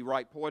only did he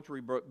write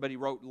poetry, but he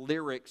wrote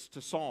lyrics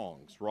to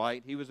songs,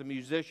 right? He was a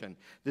musician.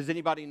 Does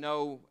anybody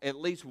know at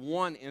least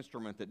one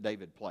instrument that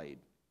David played?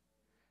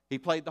 He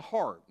played the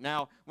harp.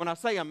 Now, when I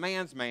say a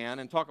man's man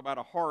and talk about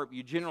a harp,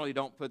 you generally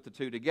don't put the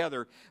two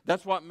together.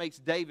 That's what makes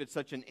David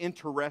such an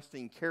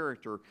interesting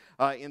character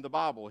in the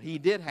Bible. He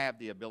did have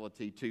the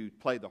ability to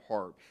play the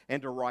harp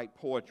and to write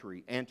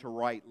poetry and to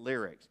write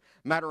lyrics.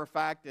 Matter of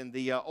fact, in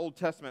the Old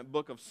Testament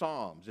book of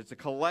Psalms, it's a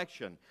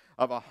collection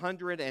of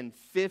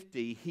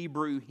 150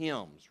 Hebrew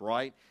hymns,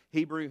 right?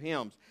 Hebrew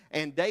hymns.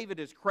 And David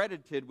is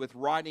credited with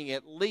writing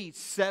at least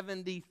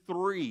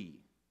 73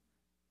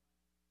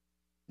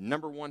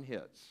 number one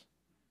hits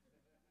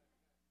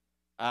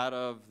out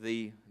of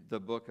the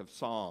book of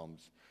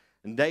Psalms.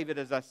 And David,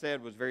 as I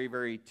said, was very,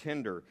 very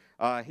tender.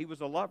 He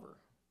was a lover.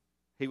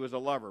 He was a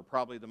lover.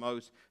 Probably the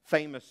most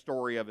famous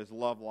story of his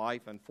love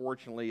life,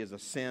 unfortunately, is a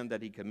sin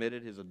that he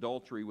committed, his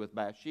adultery with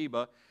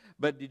Bathsheba.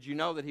 But did you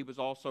know that he was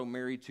also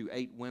married to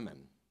 8 women?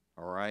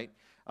 All right.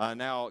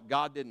 Now,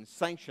 God didn't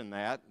sanction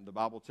that. The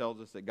Bible tells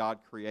us that God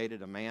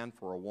created a man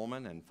for a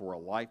woman and for a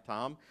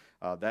lifetime.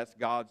 That's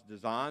God's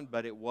design,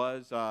 but it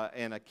was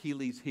an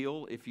Achilles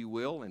heel, if you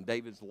will, in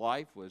David's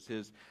life was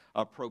his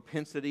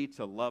propensity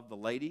to love the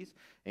ladies.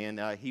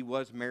 And he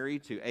was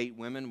married to 8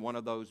 women, one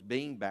of those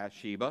being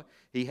Bathsheba.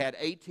 He had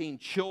 18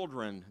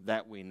 children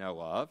that we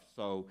know of,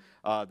 so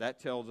that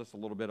tells us a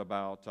little bit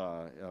about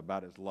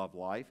his love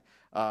life.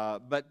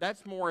 But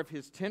that's more of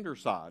his tender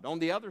side. On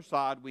the other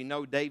side, we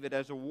know David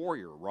as a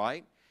warrior,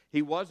 right?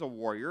 He was a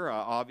warrior.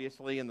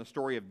 Obviously, in the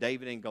story of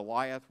David and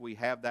Goliath, we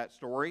have that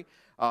story.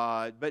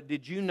 But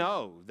did you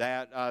know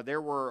that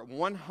there were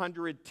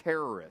 100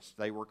 terrorists?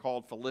 They were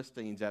called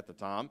Philistines at the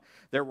time.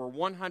 There were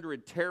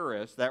 100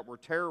 terrorists that were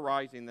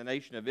terrorizing the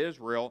nation of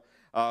Israel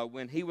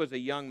when he was a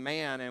young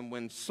man, and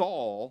when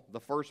Saul, the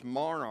first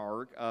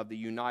monarch of the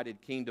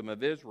United Kingdom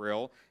of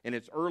Israel, in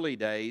its early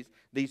days,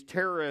 these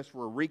terrorists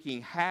were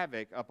wreaking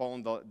havoc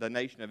upon the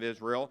nation of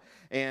Israel,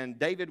 and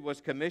David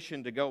was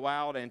commissioned to go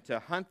out and to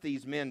hunt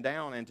these men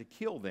down and to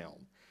kill them.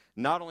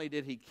 Not only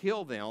did he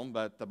kill them,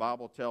 but the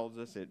Bible tells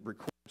us, it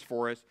records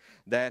for us,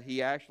 that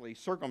he actually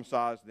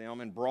circumcised them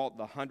and brought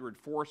the 100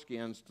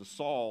 foreskins to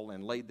Saul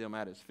and laid them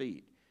at his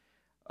feet.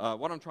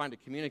 What I'm trying to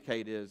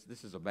communicate is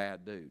this is a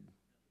bad dude.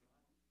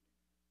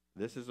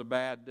 This is a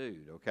bad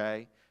dude,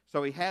 okay?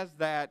 So he has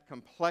that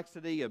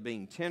complexity of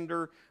being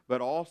tender,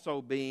 but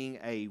also being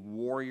a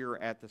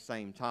warrior at the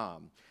same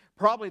time.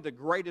 Probably the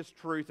greatest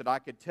truth that I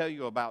could tell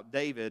you about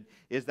David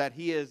is that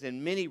he is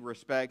in many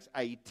respects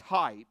a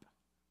type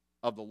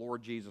of the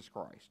Lord Jesus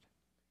Christ.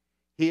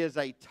 He is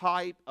a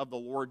type of the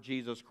Lord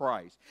Jesus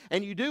Christ.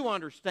 And you do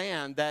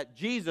understand that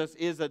Jesus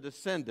is a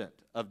descendant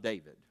of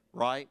David,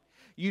 right?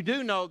 You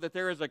do know that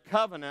there is a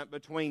covenant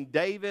between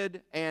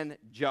David and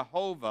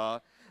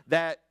Jehovah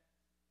that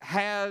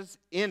has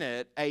in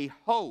it a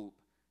hope,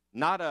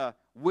 not a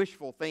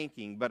wishful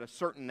thinking, but a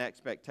certain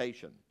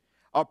expectation.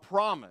 A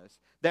promise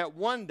that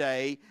one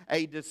day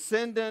a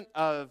descendant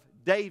of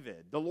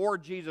David, the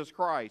Lord Jesus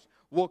Christ,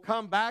 will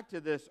come back to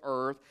this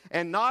earth,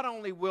 and not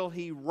only will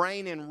he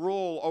reign and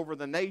rule over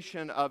the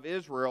nation of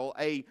Israel,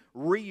 a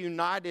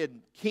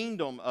reunited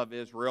kingdom of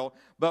Israel,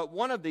 but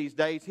one of these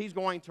days he's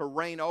going to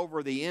reign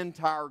over the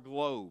entire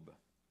globe.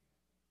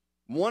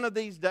 One of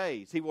these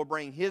days he will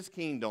bring his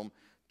kingdom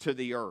to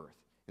the earth.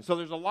 And so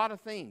there's a lot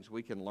of things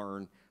we can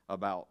learn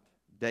about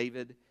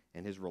David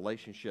and his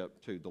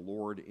relationship to the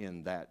Lord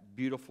in that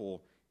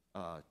beautiful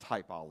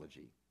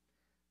typology.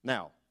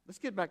 Now, let's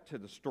get back to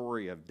the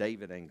story of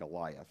David and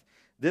Goliath.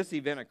 This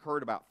event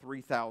occurred about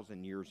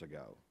 3,000 years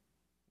ago.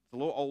 It's a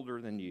little older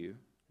than you,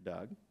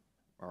 Doug,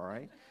 all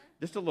right?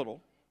 Just a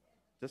little,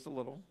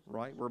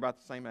 right? We're about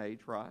the same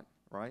age,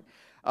 right?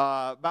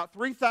 About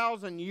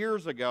 3,000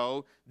 years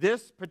ago,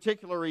 this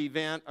particular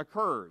event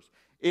occurs.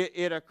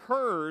 It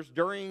occurs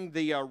during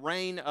the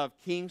reign of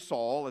King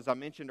Saul, as I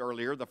mentioned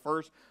earlier, the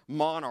first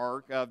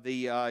monarch of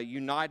the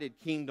United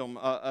Kingdom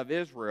of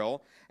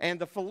Israel. And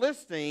the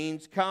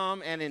Philistines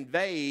come and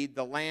invade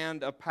the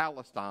land of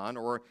Palestine,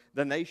 or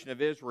the nation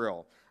of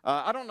Israel.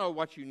 I don't know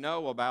what you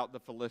know about the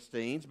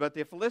Philistines, but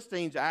the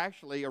Philistines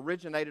actually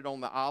originated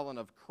on the island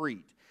of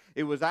Crete.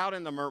 It was out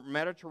in the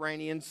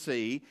Mediterranean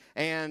Sea,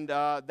 and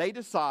they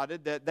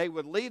decided that they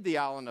would leave the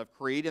island of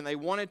Crete, and they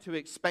wanted to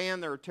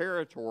expand their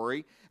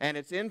territory and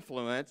its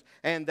influence,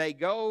 and they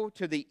go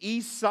to the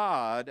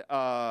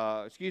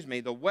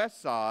the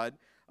west side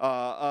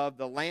of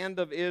the land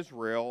of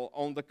Israel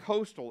on the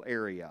coastal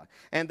area.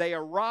 And they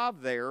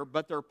arrive there,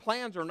 but their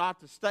plans are not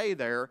to stay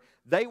there.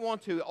 They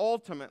want to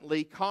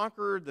ultimately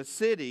conquer the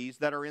cities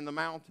that are in the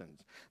mountains.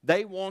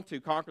 They want to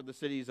conquer the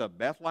cities of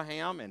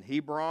Bethlehem and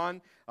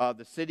Hebron,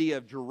 the city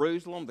of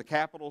Jerusalem, the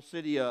capital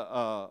city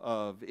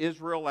of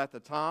Israel at the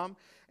time.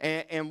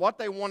 And what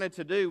they wanted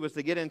to do was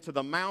to get into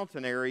the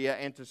mountain area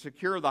and to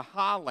secure the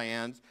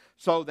highlands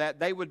so that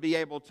they would be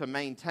able to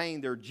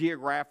maintain their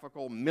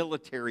geographical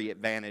military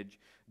advantage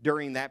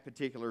during that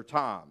particular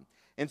time.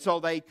 And so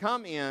they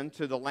come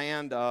into the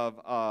land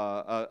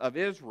of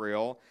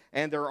Israel,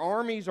 and their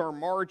armies are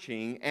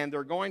marching, and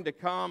they're going to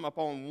come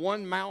upon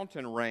one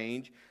mountain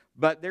range,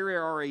 but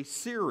there are a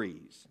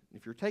series.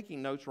 If you're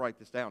taking notes, write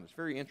this down. It's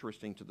very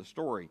interesting to the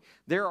story.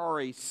 There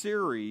are a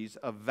series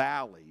of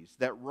valleys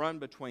that run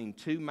between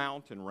two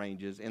mountain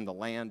ranges in the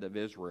land of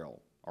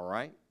Israel. All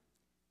right?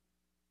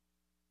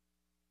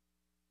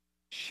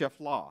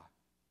 Shephelah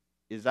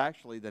is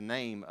actually the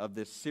name of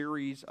this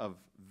series of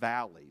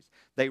valleys.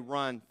 They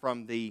run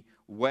from the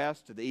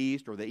west to the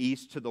east or the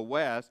east to the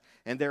west,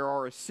 and there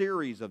are a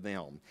series of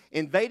them.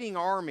 Invading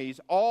armies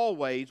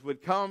always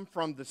would come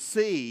from the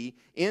sea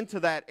into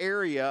that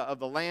area of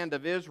the land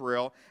of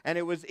Israel, and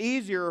it was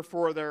easier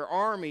for their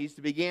armies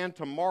to begin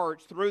to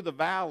march through the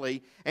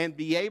valley and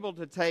be able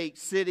to take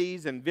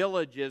cities and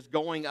villages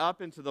going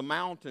up into the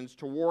mountains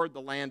toward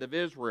the land of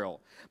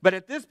Israel. But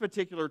at this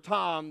particular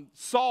time,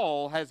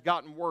 Saul has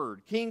gotten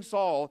word. King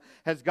Saul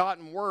has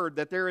gotten word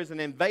that there is an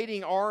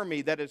invading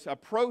army that is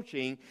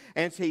approaching,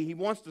 and he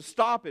wants to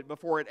stop it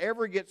before it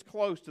ever gets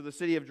close to the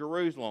city of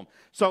Jerusalem.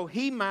 So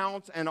he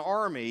mounts an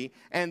army,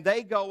 and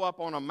they go up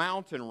on a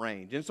mountain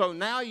range. And so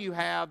now you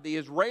have the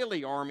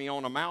Israeli army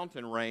on a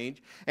mountain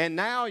range, and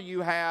now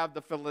you have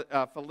the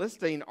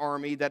Philistine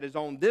army that is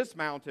on this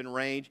mountain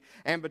range,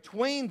 and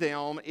between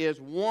them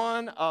is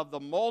one of the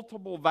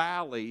multiple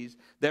valleys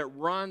that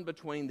run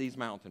between these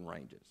mountain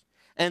ranges.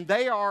 And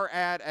they are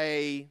at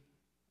a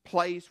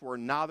place where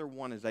neither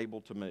one is able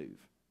to move.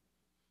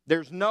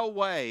 There's no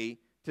way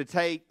to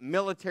take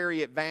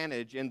military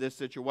advantage in this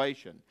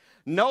situation.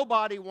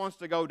 Nobody wants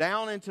to go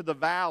down into the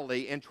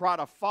valley and try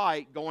to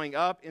fight going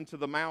up into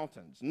the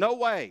mountains. No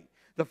way.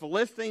 The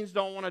Philistines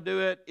don't want to do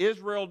it.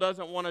 Israel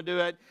doesn't want to do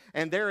it.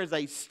 And there is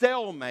a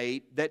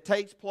stalemate that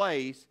takes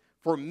place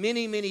for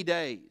many, many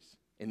days.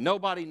 And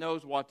nobody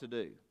knows what to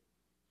do.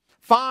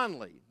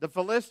 Finally, the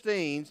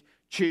Philistines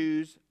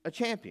choose a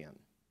champion.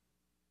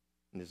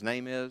 And his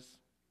name is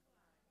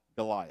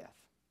Goliath.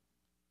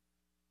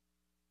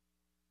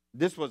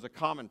 This was a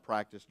common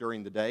practice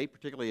during the day,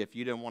 particularly if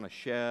you didn't want to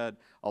shed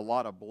a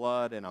lot of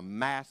blood in a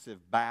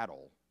massive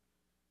battle.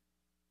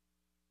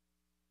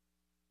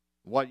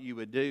 What you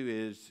would do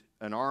is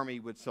an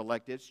army would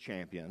select its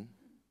champion,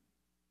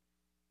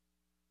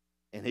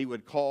 and he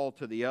would call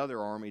to the other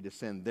army to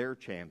send their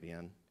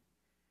champion,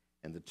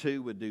 and the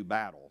two would do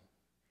battle.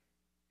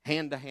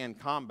 Hand-to-hand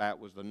combat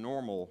was the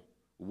normal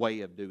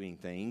way of doing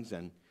things,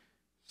 and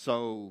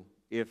so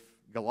if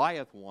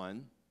Goliath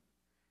won,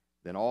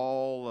 then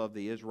all of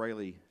the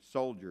Israeli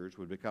soldiers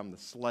would become the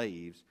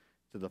slaves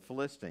to the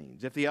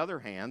Philistines. If, the other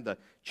hand, the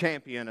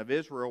champion of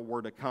Israel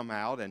were to come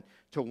out and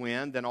to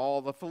win, then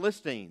all the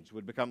Philistines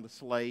would become the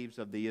slaves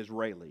of the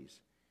Israelis.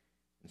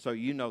 And so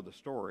you know the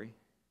story.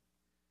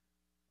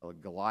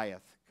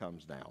 Goliath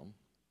comes down.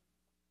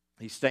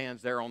 He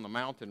stands there on the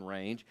mountain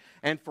range,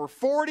 and for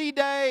 40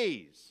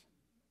 days,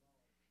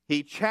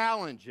 he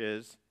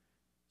challenges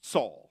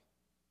Saul.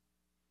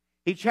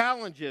 He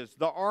challenges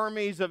the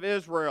armies of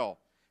Israel.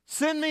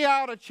 Send me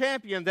out a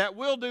champion that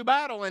will do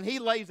battle. And he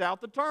lays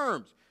out the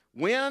terms.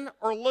 Win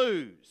or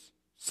lose,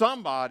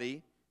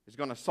 somebody is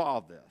going to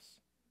solve this.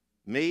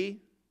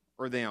 Me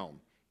or them.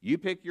 You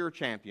pick your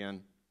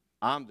champion.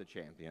 I'm the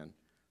champion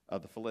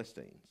of the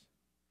Philistines.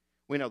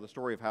 We know the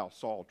story of how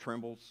Saul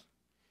trembles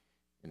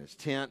in his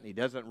tent. He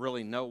doesn't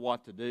really know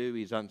what to do.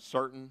 He's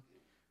uncertain.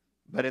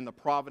 But in the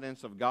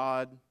providence of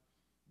God,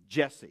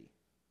 Jesse,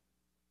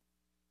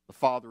 the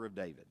father of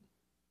David,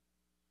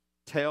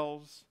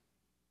 tells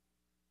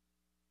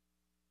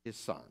his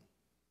son.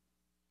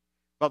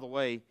 By the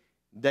way,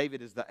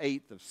 David is the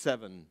 8th of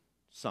 7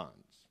 sons.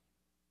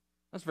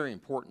 That's very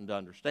important to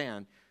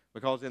understand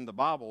because in the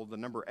Bible, the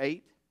number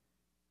 8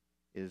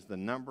 is the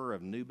number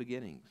of new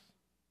beginnings.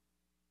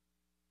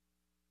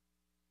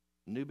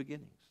 New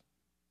beginnings.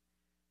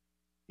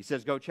 He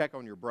says, go check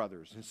on your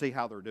brothers and see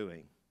how they're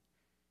doing.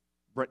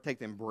 Take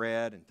them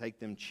bread and take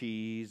them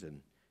cheese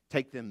and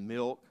take them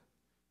milk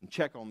and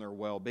check on their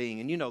well-being.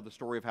 And you know the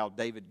story of how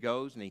David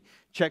goes and he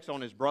checks on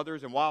his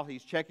brothers. And while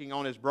he's checking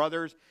on his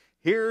brothers,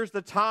 here's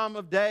the time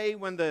of day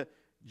when the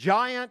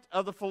giant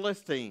of the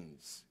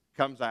Philistines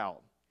comes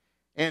out.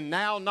 And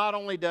now not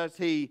only does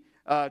he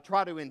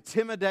try to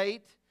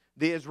intimidate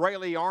the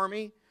Israeli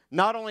army,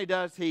 not only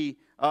does he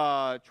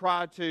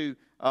try to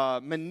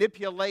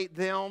manipulate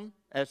them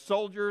as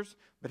soldiers,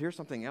 but here's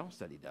something else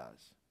that he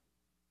does.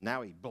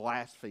 Now he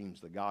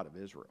blasphemes the God of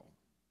Israel.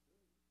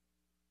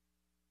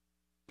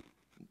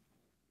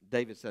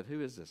 David said,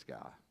 who is this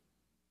guy?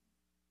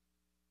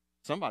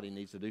 Somebody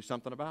needs to do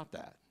something about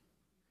that.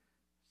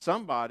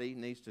 Somebody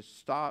needs to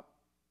stop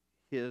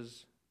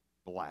his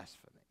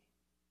blasphemy.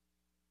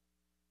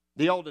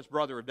 The oldest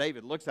brother of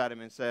David looks at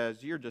him and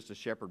says, you're just a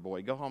shepherd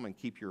boy. Go home and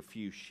keep your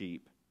few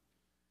sheep.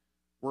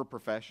 We're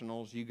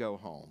professionals. You go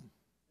home.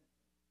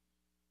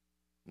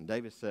 And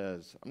David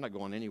says, I'm not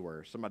going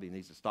anywhere. Somebody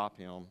needs to stop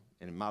him,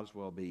 and it might as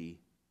well be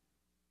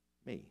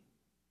me.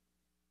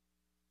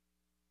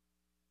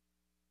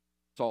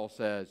 Saul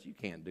says, you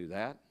can't do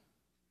that.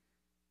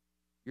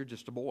 You're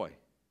just a boy.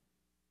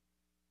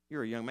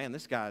 You're a young man.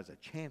 This guy is a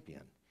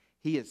champion.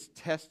 He is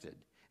tested.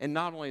 And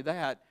not only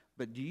that,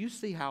 but do you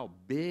see how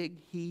big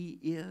he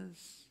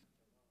is?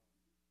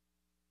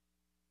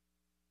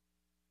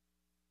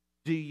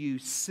 Do you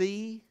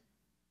see?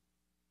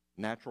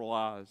 Natural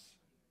eyes.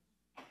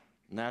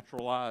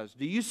 Natural eyes.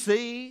 Do you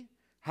see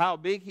how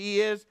big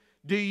he is?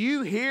 Do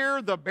you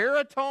hear the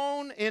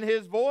baritone in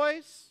his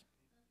voice?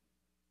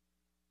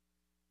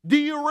 Do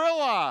you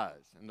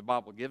realize, and the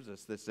Bible gives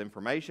us this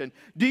information,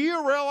 do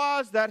you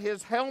realize that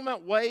his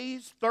helmet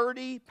weighs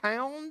 30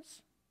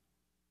 pounds?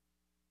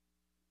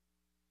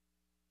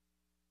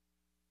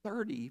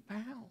 30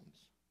 pounds.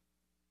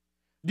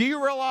 Do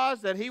you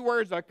realize that he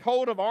wears a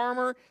coat of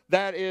armor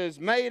that is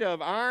made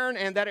of iron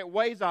and that it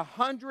weighs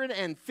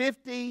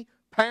 150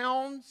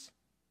 pounds?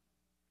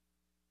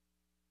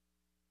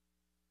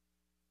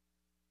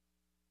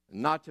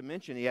 Not to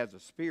mention he has a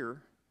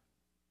spear,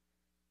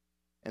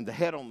 and the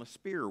head on the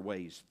spear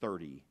weighs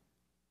 30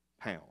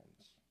 pounds.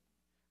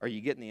 Are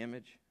you getting the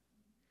image?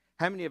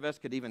 How many of us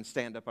could even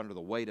stand up under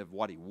the weight of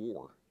what he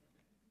wore?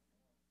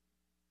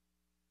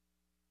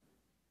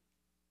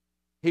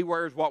 He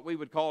wears what we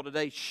would call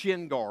today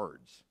shin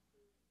guards,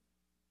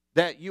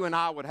 that you and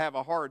I would have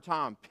a hard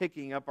time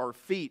picking up our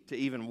feet to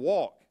even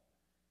walk.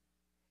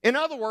 In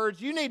other words,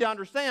 you need to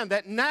understand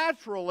that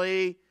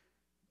naturally,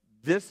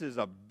 this is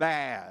a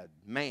bad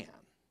man.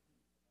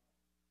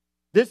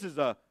 This is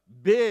a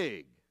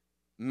big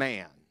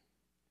man.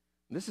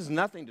 This is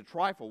nothing to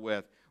trifle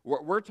with.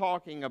 We're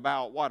talking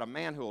about what? A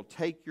man who will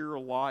take your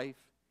life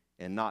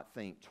and not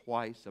think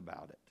twice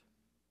about it.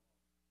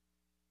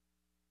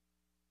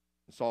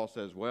 And Saul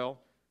says, well,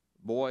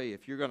 boy,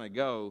 if you're going to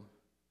go,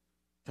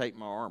 take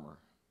my armor.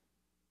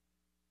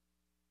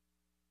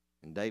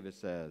 And David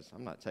says,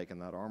 I'm not taking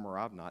that armor.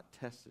 I've not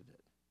tested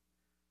it.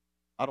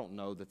 I don't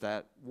know that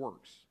that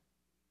works.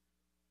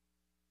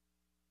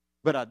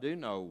 But I do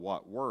know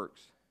what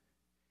works.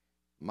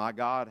 My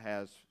God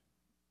has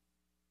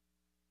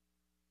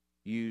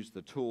used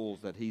the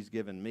tools that he's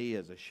given me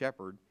as a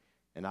shepherd,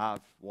 and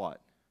I've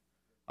what?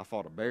 I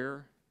fought a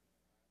bear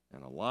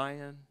and a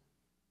lion.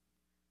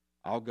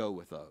 I'll go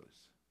with those.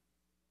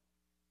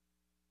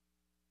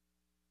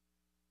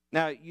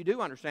 Now, you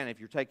do understand, if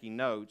you're taking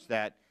notes,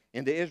 that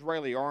in the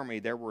Israeli army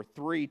there were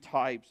 3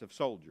 types of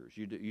soldiers.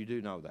 You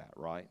do know that,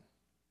 right?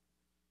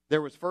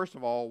 There was, first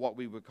of all, what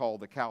we would call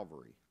the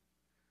cavalry.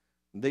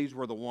 These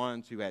were the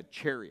ones who had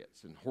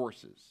chariots and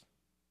horses.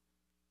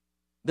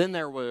 Then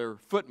there were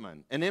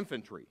footmen and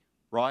infantry,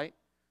 right?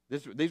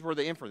 These were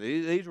the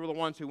infantry. These were the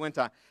ones who went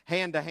to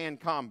hand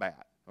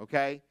combat,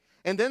 okay?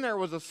 And then there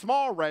was a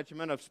small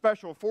regiment of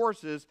special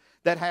forces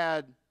that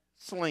had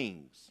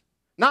slings.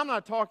 Now, I'm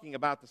not talking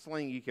about the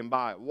sling you can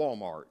buy at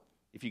Walmart,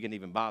 if you can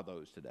even buy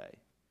those today.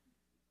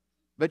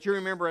 But you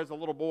remember as a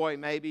little boy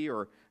maybe,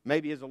 or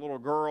maybe as a little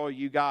girl,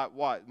 you got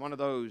what? One of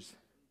those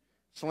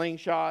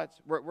slingshots?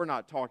 We're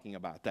not talking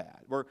about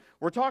that.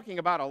 We're talking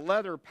about a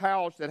leather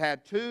pouch that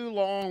had 2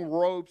 long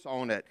ropes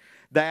on it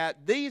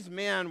that these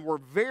men were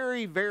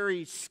very,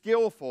 very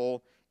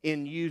skillful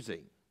in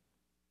using.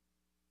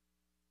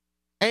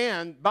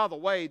 And, by the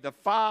way, the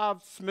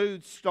 5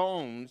 smooth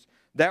stones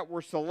that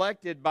were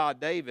selected by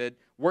David,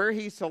 where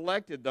he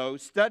selected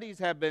those, studies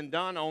have been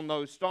done on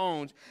those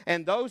stones,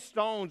 and those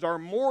stones are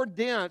more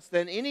dense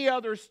than any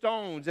other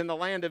stones in the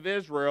land of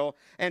Israel,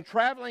 and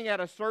traveling at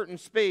a certain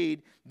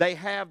speed, they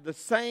have the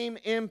same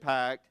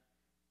impact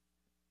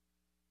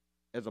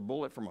as a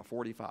bullet from a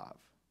 .45.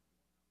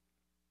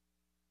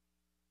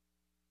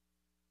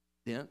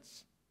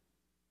 Dense,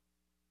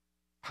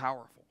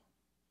 powerful,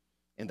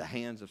 in the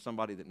hands of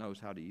somebody that knows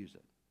how to use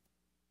it.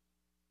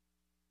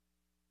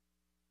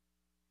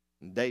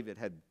 And David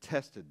had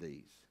tested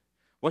these.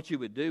 What you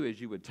would do is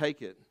you would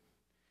take it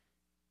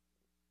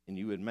and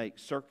you would make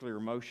circular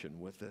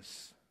motion with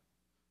this,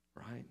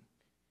 right?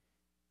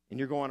 And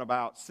you're going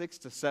about 6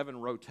 to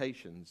 7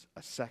 rotations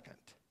a second.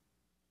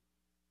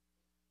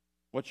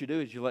 What you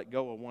do is you let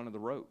go of one of the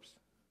ropes.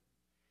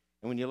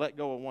 And when you let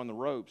go of one of the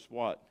ropes,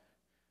 what?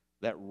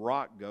 That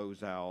rock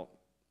goes out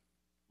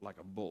like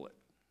a bullet.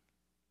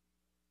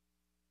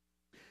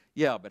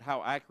 Yeah, but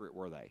how accurate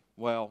were they?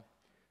 Well,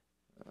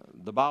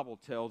 the Bible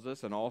tells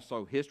us, and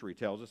also history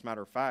tells us,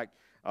 matter of fact,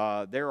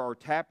 there are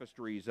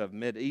tapestries of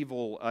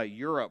medieval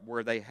Europe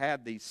where they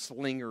had these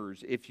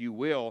slingers, if you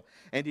will.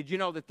 And did you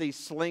know that these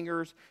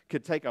slingers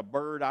could take a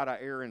bird out of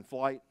air in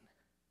flight?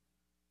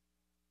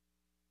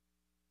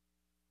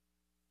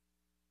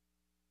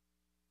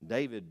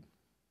 David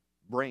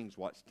brings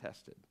what's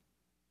tested.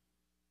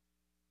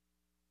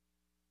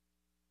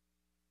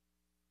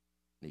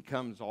 And he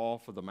comes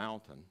off of the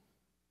mountain,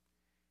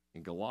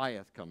 and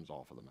Goliath comes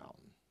off of the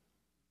mountain.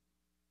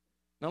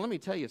 Now, let me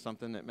tell you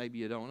something that maybe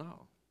you don't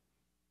know.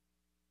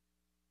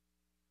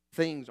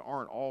 Things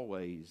aren't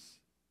always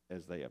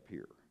as they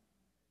appear.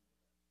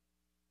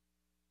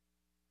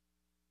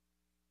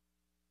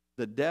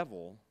 The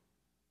devil,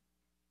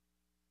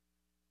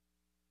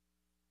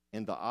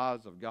 in the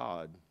eyes of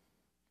God,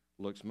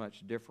 looks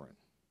much different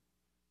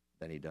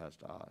than he does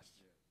to us.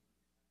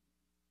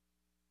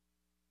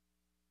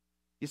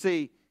 You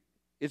see,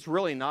 it's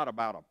really not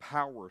about a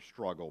power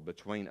struggle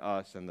between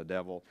us and the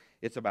devil.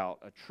 It's about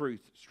a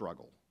truth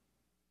struggle.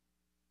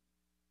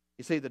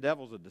 You see, the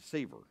devil's a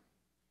deceiver.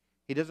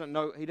 He doesn't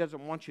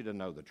want you to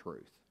know the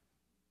truth.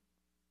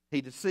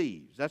 He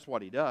deceives. That's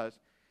what he does.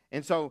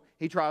 And so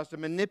he tries to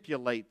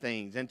manipulate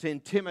things and to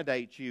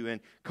intimidate you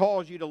and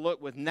cause you to look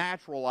with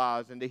natural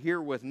eyes and to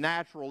hear with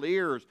natural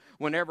ears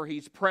whenever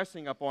he's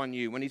pressing upon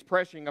you, when he's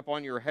pressing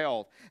upon your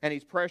health and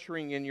he's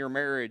pressuring in your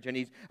marriage and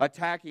he's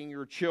attacking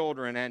your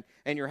children and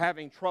you're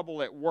having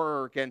trouble at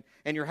work and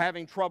you're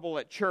having trouble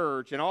at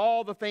church and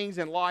all the things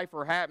in life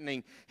are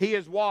happening. He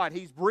is what?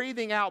 He's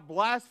breathing out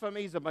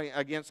blasphemies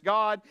against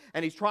God,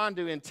 and he's trying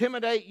to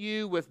intimidate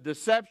you with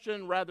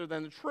deception rather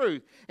than the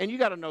truth. And you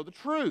got to know the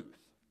truth.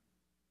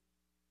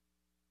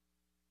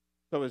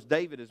 So as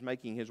David is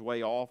making his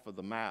way off of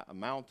the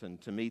mountain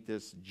to meet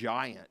this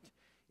giant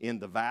in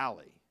the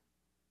valley,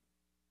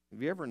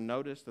 have you ever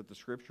noticed that the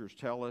Scriptures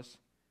tell us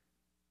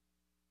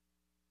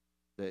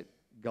that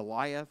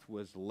Goliath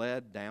was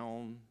led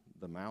down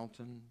the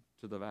mountain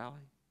to the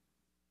valley?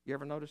 You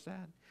ever notice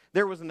that?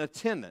 There was an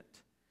attendant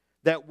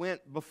that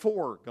went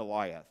before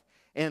Goliath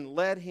and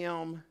led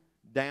him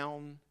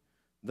down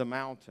the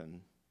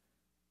mountain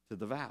to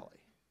the valley.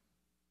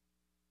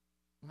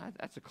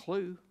 That's a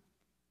clue.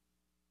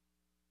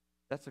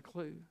 That's a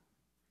clue.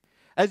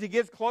 As he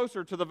gets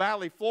closer to the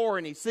valley floor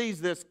and he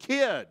sees this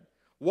kid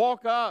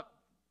walk up,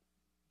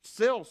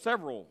 still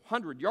several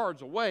hundred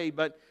yards away,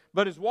 but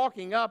is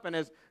walking up, and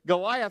as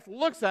Goliath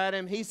looks at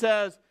him, he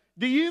says,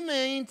 "Do you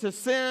mean to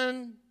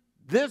send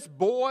this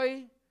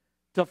boy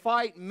to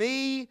fight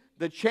me,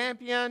 the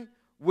champion,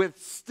 with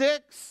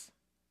sticks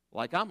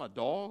like I'm a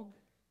dog?"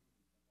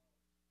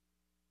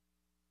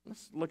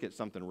 Let's look at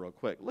something real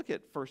quick. Look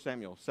at 1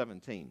 Samuel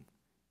 17,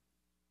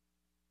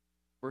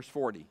 verse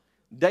 40.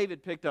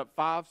 David picked up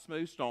 5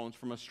 smooth stones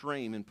from a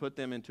stream and put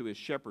them into his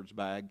shepherd's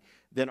bag.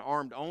 Then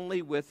armed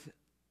only with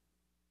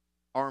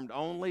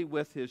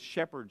his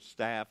shepherd's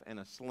staff and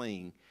a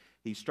sling,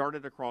 he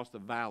started across the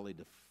valley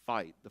to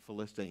fight the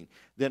Philistine.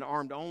 Then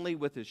armed only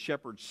with his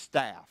shepherd's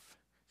staff,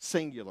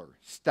 singular,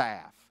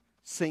 staff,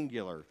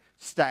 singular,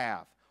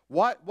 staff.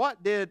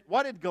 What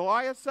did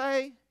Goliath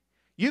say?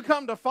 You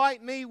come to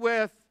fight me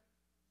with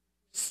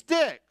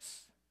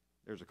sticks.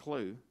 There's a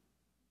clue.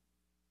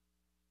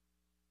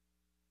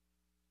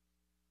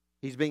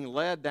 He's being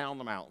led down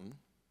the mountain.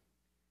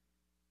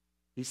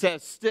 He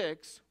says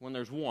sticks when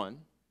there's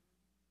one.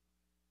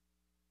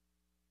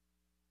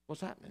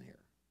 What's happening here?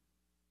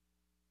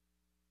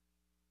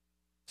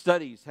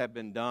 Studies have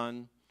been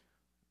done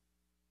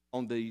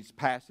on these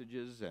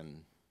passages,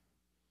 and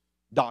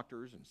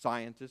doctors and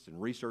scientists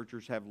and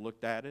researchers have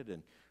looked at it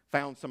and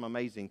found some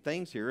amazing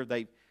things here.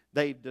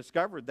 They've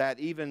discovered that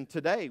even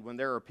today, when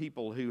there are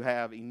people who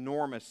have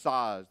enormous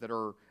size that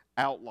are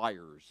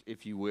outliers,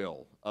 if you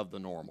will, of the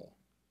normal.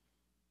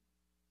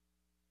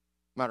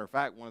 Matter of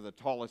fact, one of the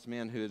tallest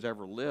men who has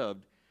ever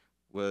lived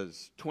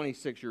was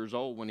 26 years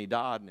old when he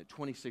died, and at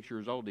 26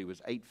 years old, he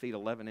was 8 feet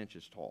 11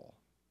 inches tall.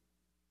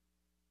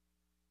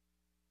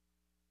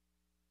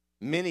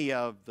 Many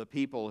of the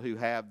people who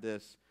have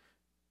this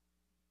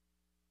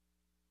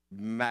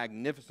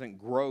magnificent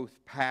growth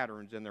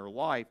patterns in their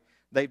life,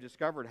 they've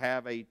discovered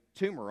have a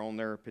tumor on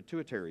their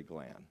pituitary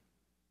gland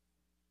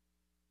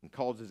and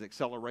causes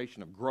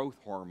acceleration of growth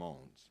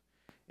hormones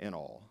and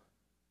all.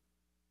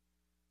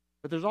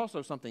 But there's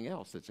also something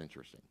else that's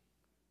interesting.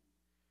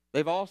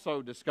 They've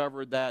also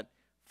discovered that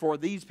for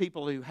these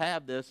people who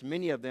have this,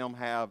 many of them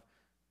have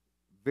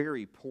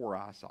very poor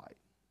eyesight.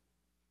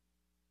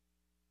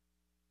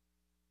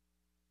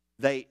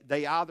 They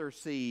either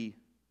see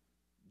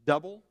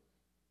double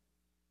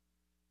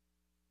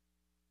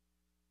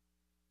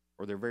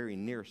or they're very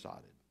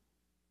nearsighted,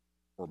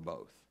 or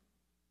both.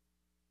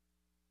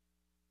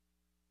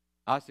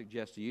 I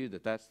suggest to you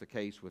that that's the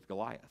case with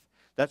Goliath.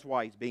 That's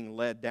why he's being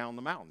led down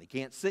the mountain. He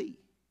can't see.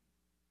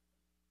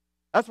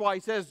 That's why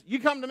he says, you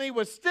come to me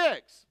with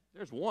sticks.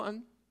 There's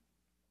one.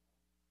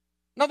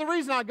 Now, the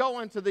reason I go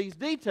into these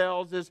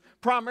details is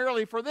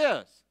primarily for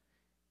this.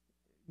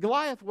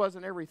 Goliath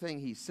wasn't everything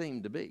he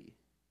seemed to be.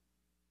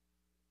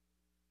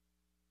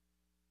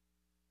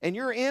 And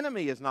your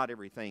enemy is not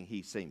everything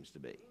he seems to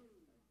be.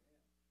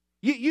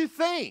 You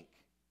think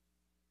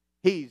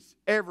he's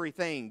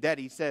everything that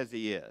he says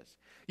he is.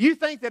 You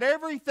think that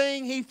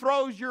everything he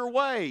throws your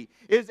way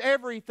is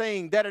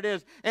everything that it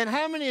is. And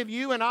how many of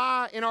you and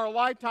I in our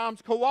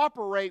lifetimes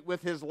cooperate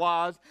with his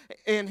lies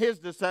and his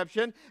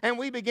deception, and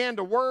we begin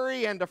to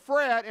worry and to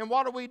fret, and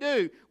what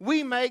do?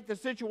 We make the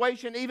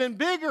situation even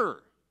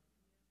bigger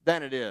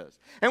than it is.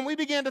 And we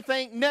begin to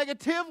think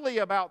negatively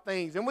about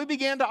things, and we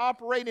begin to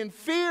operate in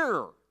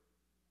fear.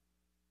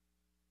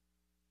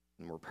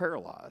 And we're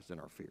paralyzed in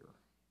our fear.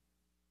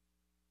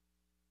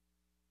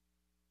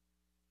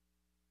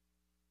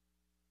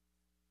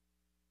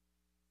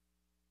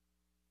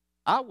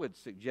 I would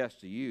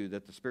suggest to you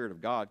that the Spirit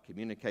of God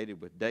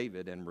communicated with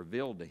David and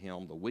revealed to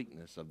him the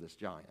weakness of this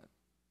giant.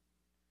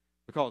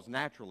 Because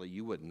naturally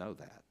you wouldn't know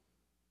that.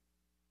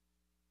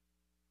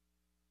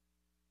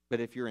 But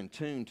if you're in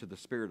tune to the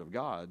Spirit of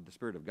God, the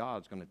Spirit of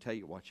God is going to tell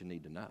you what you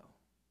need to know.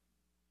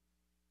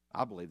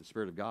 I believe the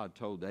Spirit of God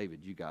told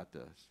David, you got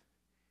this.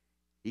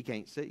 He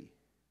can't see.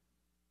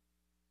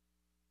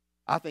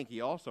 I think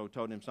he also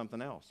told him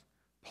something else.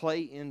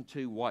 Play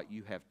into what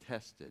you have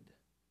tested.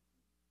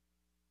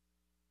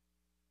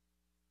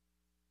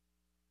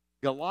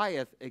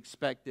 Goliath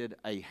expected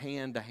a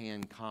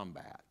hand-to-hand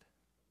combat.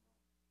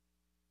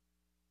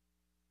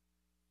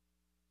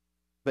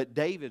 But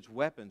David's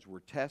weapons were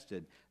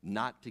tested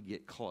not to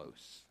get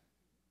close,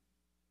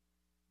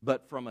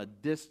 but from a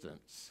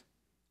distance,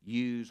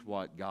 use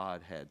what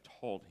God had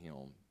taught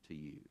him to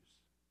use.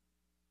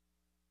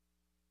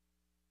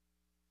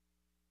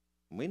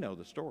 We know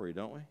the story,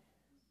 don't we?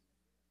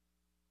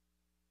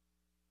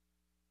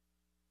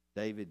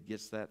 David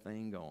gets that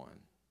thing going,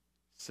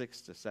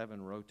 6 to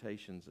 7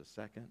 rotations a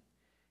second,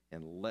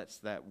 and lets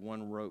that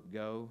one rope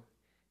go,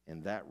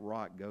 and that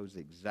rock goes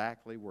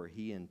exactly where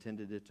he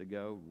intended it to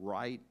go,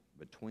 right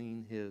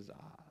between his eyes.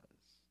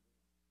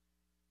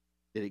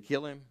 Did it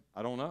kill him?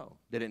 I don't know.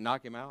 Did it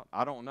knock him out?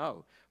 I don't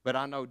know. But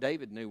I know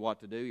David knew what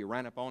to do. He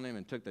ran up on him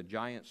and took the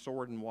giant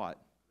sword and what?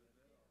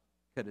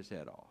 Cut his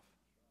head off.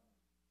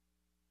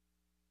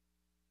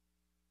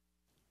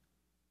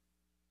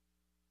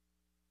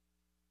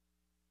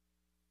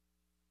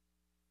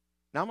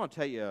 Now I'm going to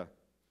tell you,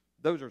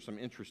 those are some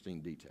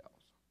interesting details.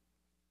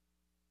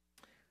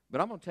 But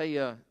I'm going to tell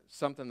you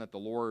something that the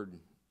Lord,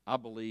 I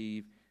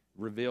believe,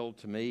 revealed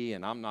to me,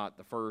 and I'm not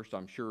the first,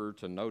 I'm sure,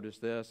 to notice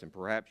this, and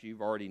perhaps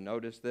you've already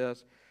noticed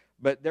this.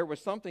 But there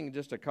was something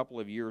just a couple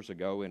of years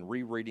ago in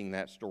rereading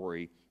that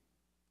story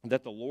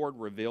that the Lord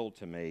revealed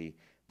to me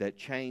that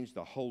changed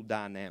the whole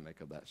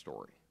dynamic of that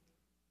story.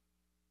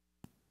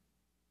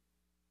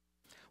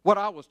 What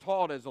I was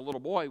taught as a little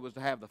boy was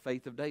to have the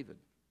faith of David.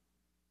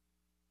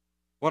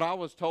 What I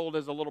was told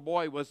as a little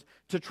boy was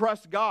to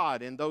trust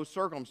God in those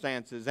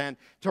circumstances and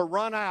to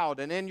run out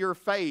and in your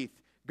faith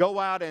go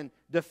out and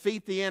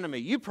defeat the enemy.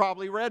 You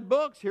probably read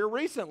books here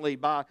recently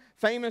by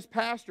famous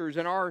pastors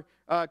in our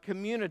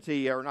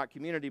community, or not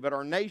community, but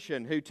our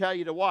nation, who tell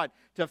you to what?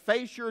 To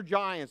face your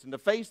giants and to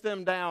face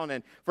them down,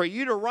 and for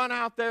you to run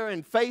out there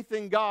in faith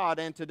in God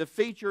and to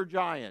defeat your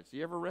giants.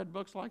 You ever read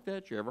books like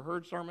that? You ever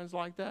heard sermons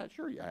like that?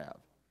 Sure you have.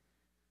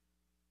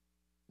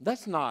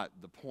 That's not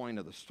the point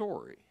of the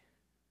story.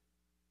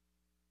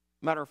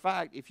 Matter of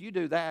fact, if you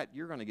do that,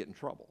 you're going to get in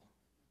trouble.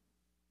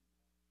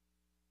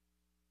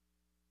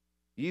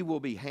 You will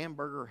be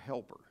hamburger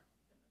helper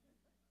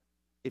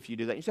if you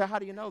do that. You say, how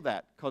do you know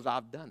that? Because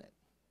I've done it.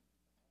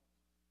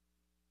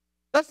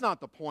 That's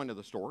not the point of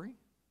the story.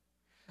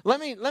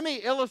 Let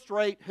me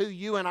illustrate who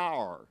you and I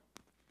are.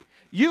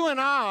 You and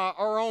I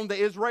are on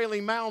the Israeli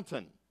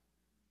mountain,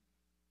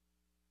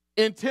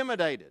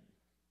 intimidated,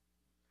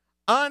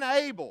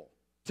 unable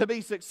to be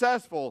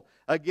successful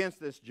against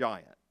this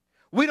giant.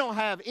 We don't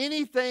have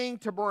anything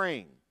to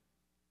bring.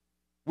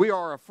 We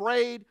are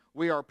afraid.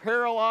 We are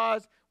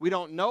paralyzed. We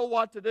don't know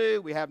what to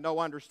do. We have no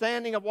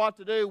understanding of what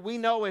to do. We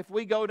know if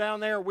we go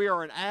down there, we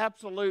are in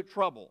absolute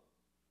trouble.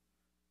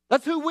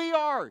 That's who we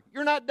are.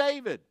 You're not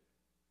David.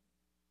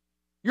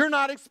 You're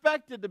not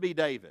expected to be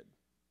David.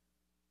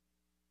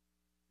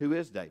 Who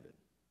is David?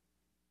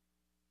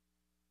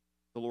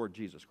 The Lord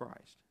Jesus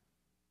Christ.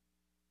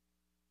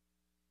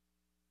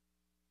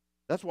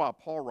 That's why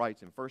Paul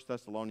writes in 1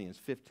 Thessalonians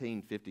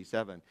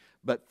 15:57,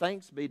 but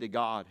thanks be to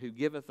God who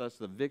giveth us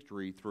the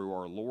victory through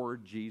our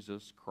Lord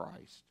Jesus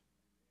Christ.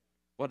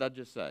 What did I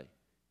just say?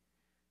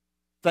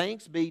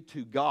 Thanks be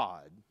to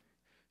God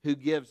who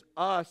gives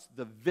us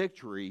the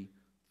victory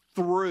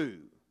through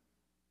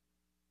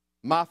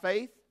my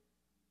faith,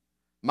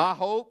 my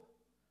hope,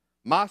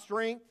 my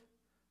strength,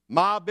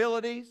 my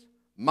abilities,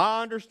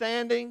 my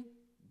understanding,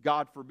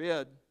 God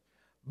forbid.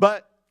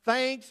 But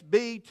thanks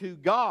be to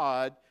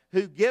God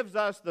who gives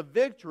us the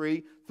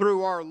victory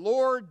through our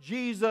Lord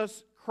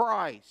Jesus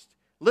Christ.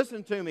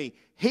 Listen to me.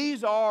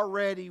 He's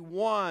already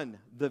won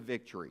the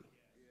victory.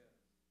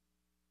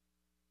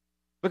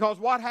 Because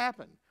what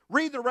happened?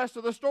 Read the rest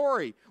of the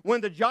story.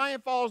 When the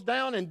giant falls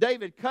down and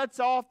David cuts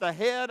off the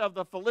head of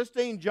the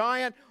Philistine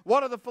giant, what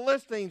do the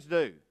Philistines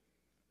do?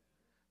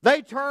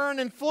 They turn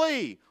and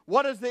flee.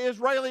 What does the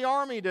Israeli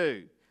army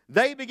do?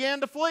 They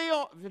began to flee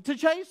to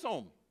chase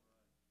them.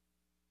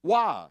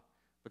 Why?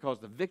 Because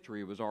the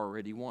victory was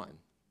already won.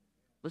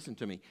 Listen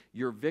to me.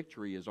 Your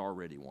victory is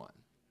already won.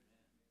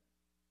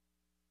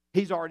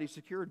 He's already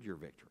secured your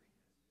victory.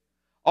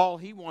 All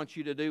he wants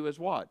you to do is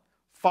what?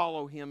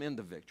 Follow him in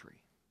the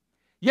victory.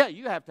 Yeah,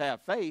 you have to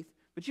have faith,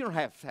 but you don't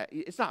have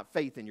it's not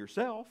faith in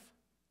yourself.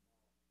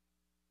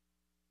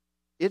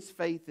 It's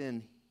faith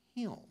in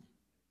him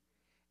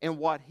and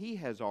what he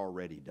has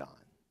already done.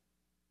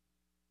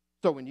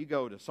 So when you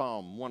go to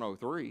Psalm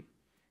 103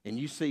 and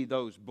you see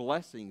those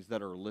blessings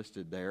that are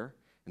listed there,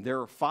 and there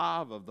are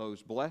 5 of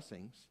those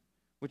blessings,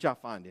 which I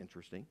find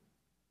interesting.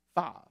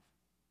 5.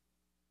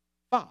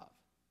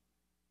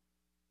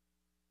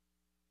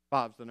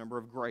 5's the number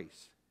of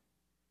grace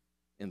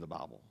in the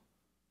Bible.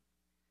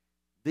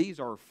 These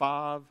are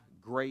 5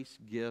 grace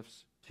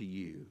gifts to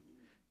you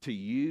to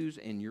use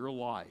in your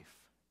life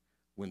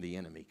when the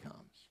enemy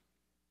comes.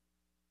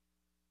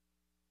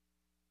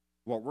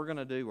 What we're going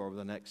to do over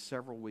the next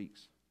several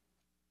weeks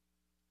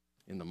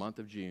in the month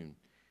of June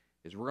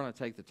is we're going to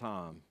take the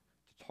time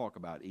to talk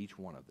about each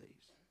one of these.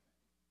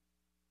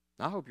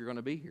 I hope you're going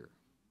to be here.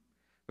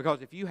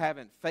 Because if you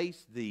haven't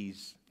faced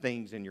these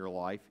things in your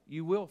life,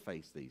 you will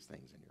face these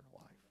things in your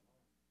life.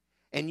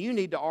 And you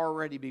need to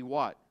already be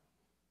what?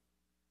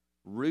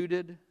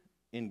 Rooted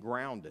and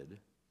grounded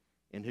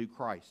in who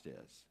Christ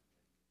is.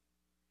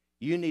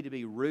 You need to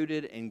be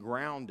rooted and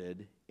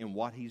grounded in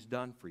what He's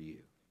done for you.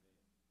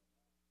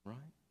 Right?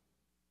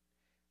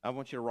 I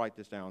want you to write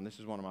this down. This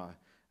is one of my,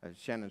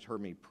 Shannon's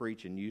heard me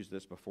preach and use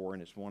this before,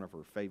 and it's one of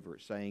her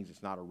favorite sayings.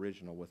 It's not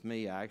original with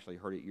me. I actually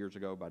heard it years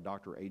ago by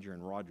Dr.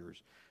 Adrian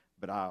Rogers,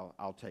 but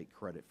I'll take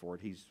credit for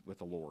it. He's with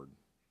the Lord.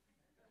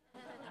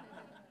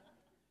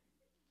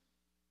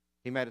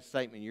 He made a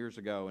statement years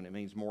ago, and it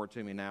means more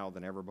to me now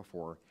than ever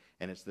before,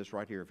 and it's this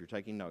right here. If you're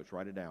taking notes,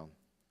 write it down.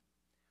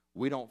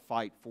 We don't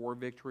fight for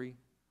victory.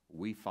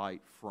 We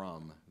fight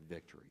from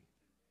victory.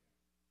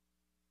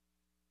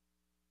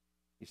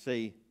 You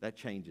see, that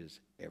changes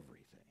everything.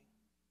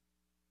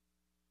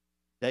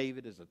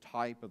 David is a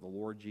type of the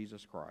Lord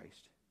Jesus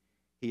Christ.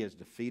 He has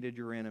defeated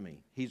your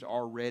enemy. He's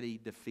already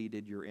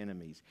defeated your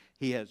enemies.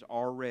 He has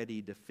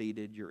already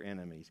defeated your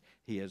enemies.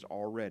 He has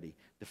already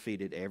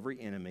defeated every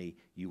enemy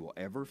you will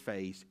ever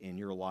face in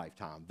your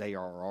lifetime. They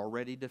are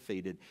already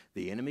defeated.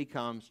 The enemy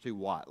comes to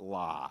what?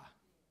 Lie.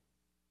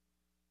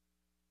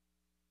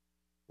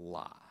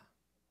 Lie.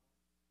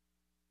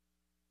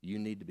 You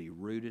need to be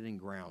rooted and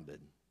grounded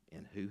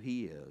in who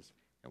He is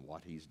and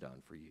what He's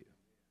done for you.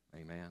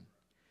 Amen.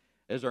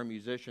 As our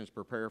musicians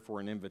prepare for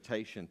an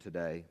invitation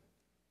today,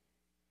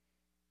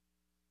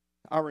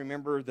 I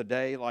remember the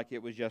day like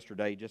it was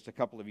yesterday, just a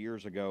couple of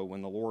years ago,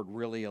 when the Lord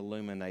really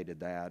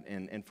illuminated that.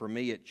 And for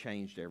me, it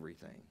changed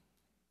everything.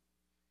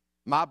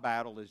 My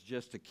battle is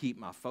just to keep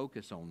my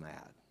focus on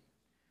that.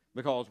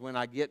 Because when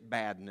I get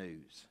bad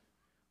news,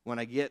 when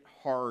I get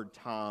hard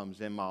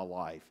times in my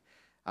life,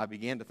 I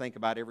begin to think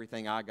about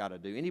everything I got to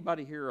do.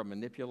 Anybody here a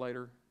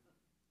manipulator?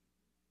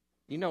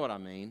 You know what I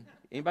mean.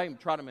 Anybody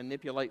try to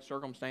manipulate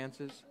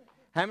circumstances?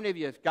 How many of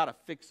you have got to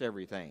fix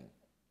everything?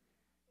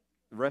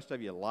 The rest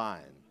of you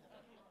lying.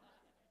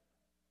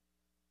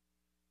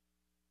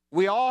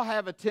 We all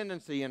have a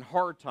tendency in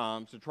hard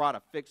times to try to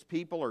fix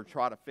people or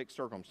try to fix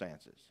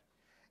circumstances.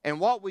 And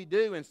what we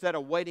do, instead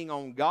of waiting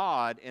on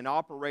God and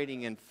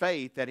operating in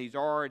faith that He's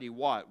already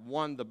what?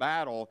 Won the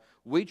battle,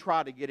 we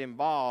try to get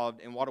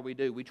involved, and what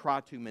do? We try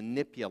to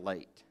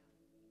manipulate.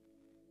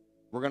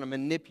 We're going to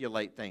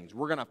manipulate things.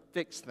 We're going to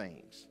fix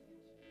things.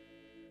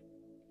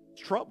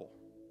 It's trouble.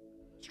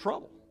 It's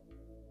trouble.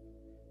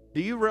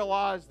 Do you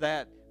realize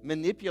that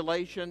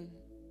manipulation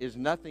is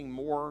nothing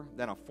more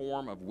than a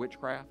form of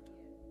witchcraft?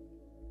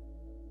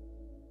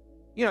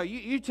 You know,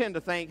 you tend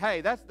to think,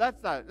 hey, that's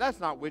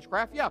not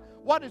witchcraft. Yeah,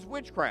 what is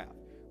witchcraft?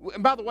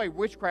 And by the way,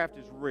 witchcraft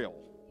is real.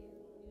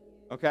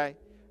 Okay?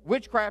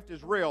 Witchcraft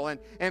is real.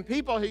 And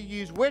people who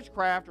use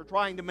witchcraft are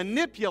trying to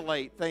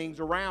manipulate things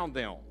around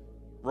them.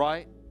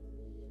 Right?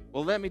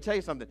 Well, let me tell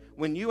you something.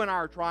 When you and I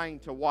are trying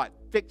to what?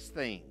 Fix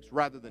things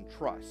rather than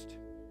trust.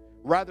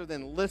 Rather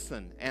than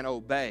listen and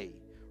obey.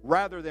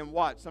 Rather than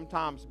what?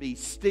 Sometimes be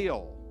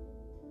still.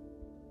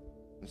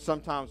 And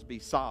sometimes be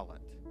silent.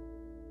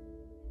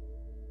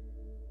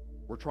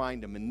 We're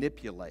trying to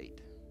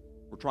manipulate.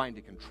 We're trying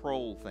to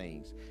control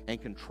things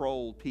and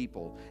control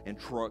people and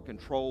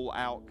control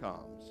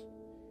outcomes.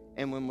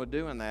 And when we're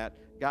doing that,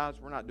 guys,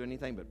 we're not doing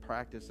anything but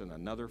practicing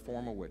another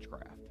form of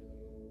witchcraft.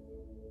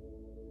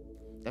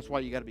 That's why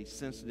you got to be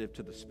sensitive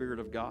to the Spirit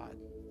of God.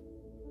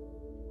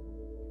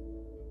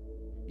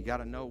 You got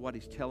to know what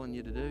He's telling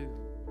you to do.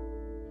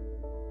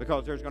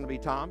 Because there's going to be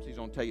times He's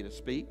going to tell you to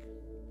speak.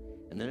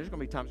 And then there's going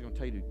to be times He's going to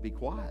tell you to be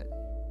quiet.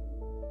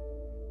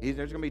 There's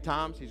going to be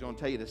times He's going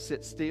to tell you to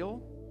sit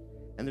still.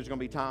 And there's going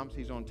to be times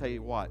He's going to tell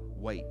you what?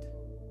 Wait.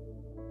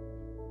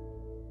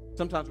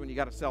 Sometimes when you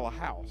got to sell a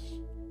house,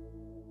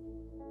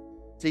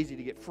 it's easy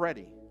to get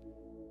fretty.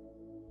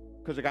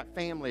 Because I got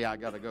family I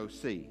got to go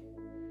see.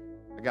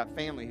 I got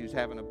family who's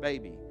having a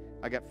baby.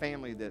 I got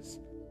family that's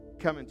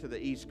coming to the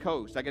East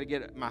Coast. I got to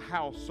get my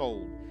house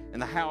sold.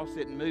 And the house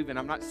isn't moving.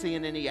 I'm not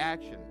seeing any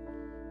action.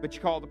 But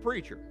you call the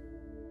preacher.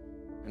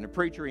 And the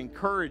preacher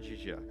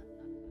encourages you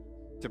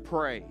to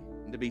pray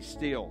and to be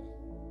still.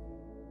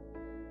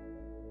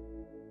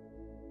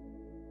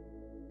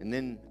 And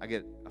then I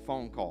get a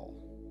phone call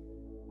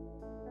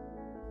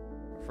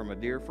from a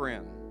dear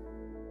friend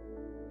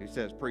who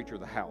says, "Preacher,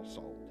 the house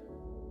sold.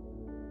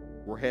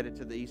 We're headed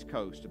to the East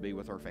Coast to be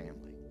with our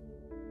family."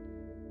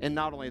 And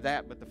not only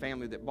that, but the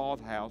family that bought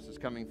the house is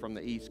coming from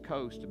the East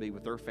Coast to be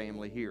with their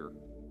family here.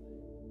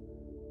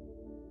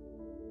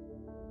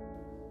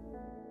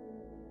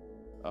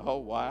 Oh,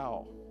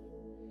 wow.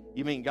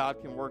 You mean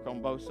God can work on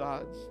both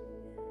sides?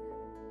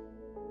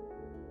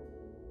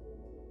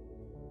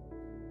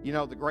 You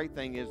know, the great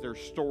thing is there's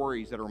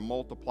stories that are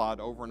multiplied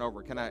over and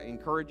over. Can I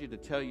encourage you to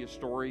tell your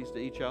stories to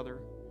each other?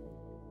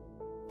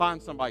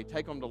 Find somebody,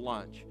 take them to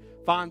lunch.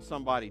 Find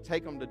somebody,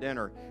 take them to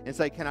dinner, and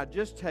say, "Can I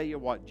just tell you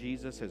what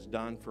Jesus has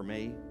done for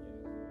me?"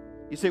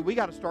 You see, we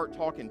got to start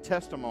talking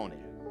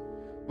testimony.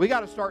 We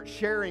got to start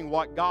sharing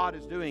what God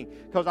is doing,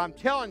 because I'm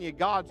telling you,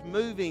 God's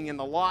moving in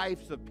the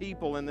lives of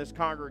people in this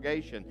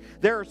congregation.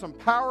 There are some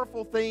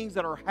powerful things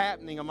that are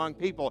happening among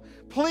people.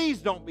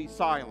 Please don't be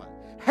silent.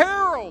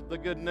 Herald the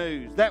good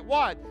news that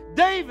what?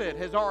 David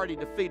has already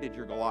defeated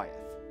your Goliath.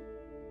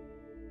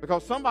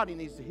 Because somebody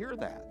needs to hear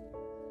that.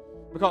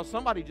 Because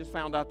somebody just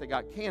found out they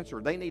got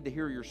cancer. They need to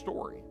hear your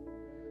story.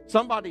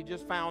 Somebody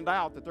just found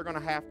out that they're going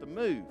to have to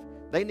move.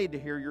 They need to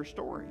hear your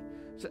story.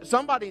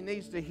 Somebody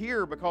needs to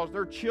hear because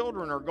their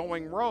children are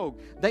going rogue.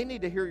 They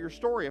need to hear your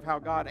story of how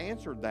God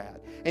answered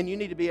that. And you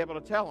need to be able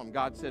to tell them,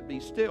 God said, be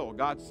still.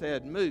 God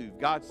said, move.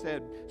 God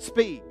said,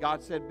 speak.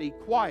 God said, be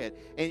quiet.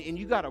 And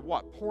you got to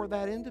what? Pour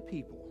that into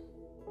people.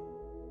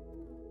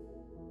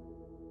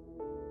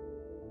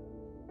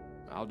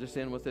 I'll just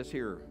end with this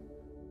here.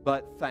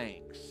 But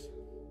thanks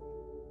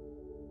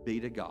be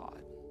to God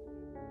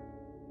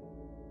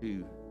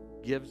who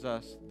gives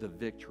us the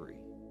victory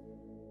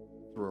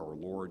through our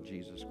Lord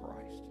Jesus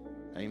Christ.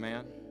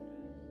 Amen?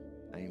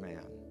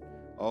 Amen.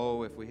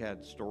 Oh, if we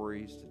had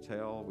stories to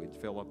tell, we'd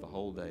fill up the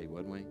whole day,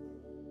 wouldn't we?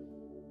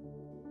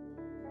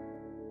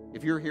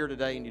 If you're here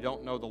today and you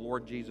don't know the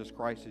Lord Jesus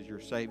Christ as your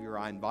Savior,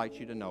 I invite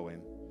you to know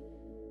Him,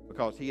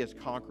 because He has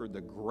conquered the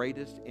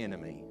greatest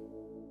enemy,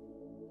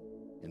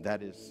 and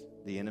that is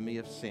the enemy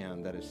of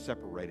sin that has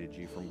separated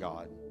you from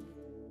God.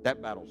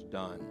 That battle's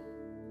done.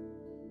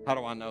 How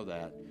do I know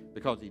that?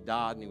 Because He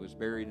died and He was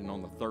buried, and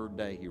on the third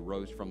day He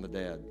rose from the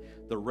dead.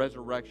 The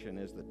resurrection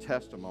is the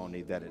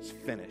testimony that it's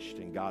finished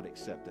and God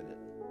accepted it.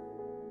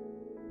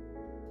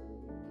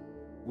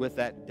 With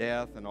that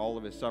death and all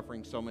of His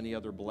suffering, so many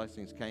other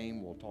blessings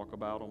came. We'll talk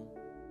about them.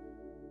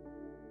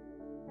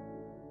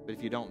 But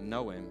if you don't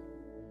know Him,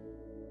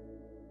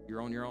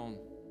 you're on your own.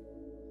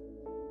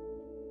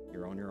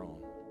 You're on your own.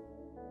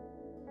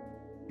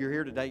 You're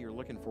here today, you're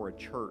looking for a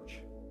church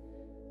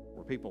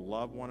where people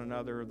love one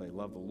another, they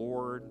love the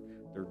Lord,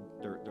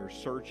 they're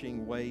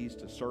searching ways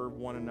to serve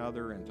one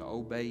another and to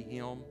obey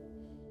Him.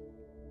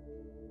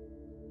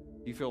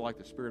 You feel like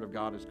the Spirit of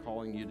God is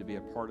calling you to be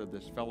a part of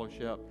this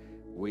fellowship,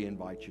 we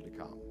invite you to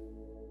come.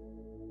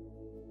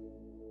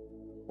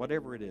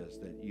 Whatever it is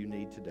that you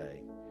need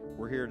today,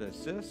 we're here to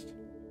assist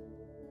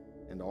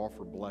and to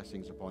offer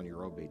blessings upon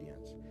your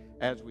obedience.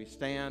 As we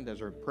stand,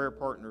 as our prayer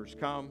partners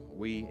come,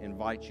 we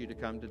invite you to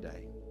come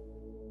today.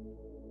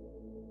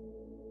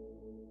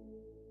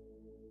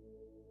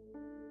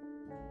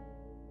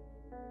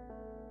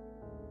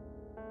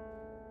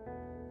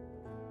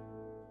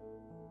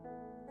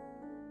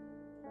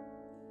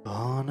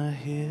 On a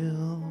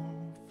hill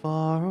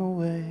far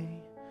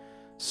away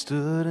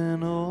stood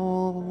an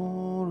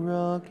old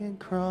rugged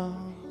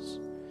cross,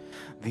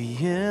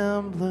 the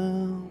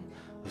emblem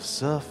of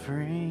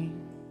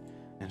suffering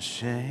and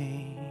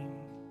shame.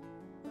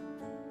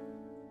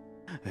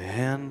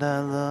 And I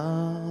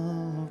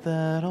love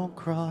that old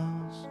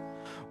cross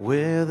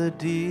where the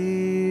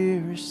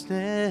dearest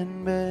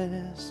and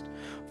best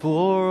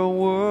for a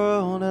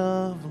world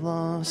of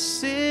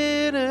lost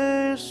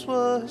sinners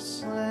was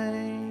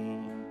slain.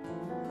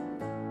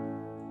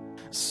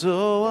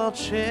 So I'll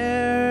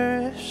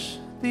cherish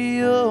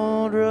the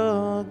old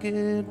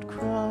rugged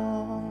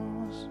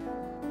cross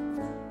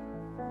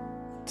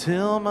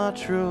till my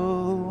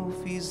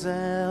trophies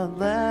at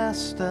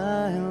last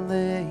I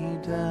lay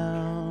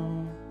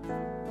down.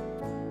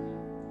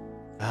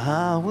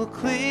 I will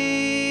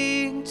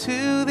cling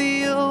to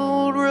the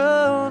old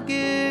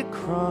rugged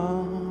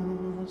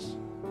cross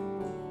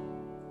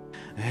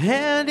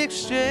and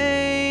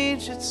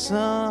exchange it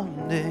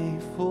someday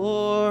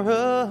for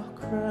a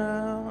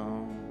crown.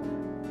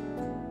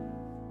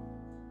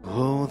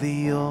 Oh,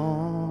 the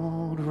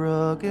old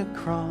rugged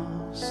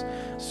cross,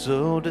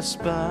 so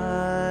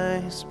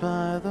despised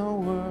by the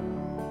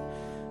world,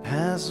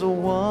 has a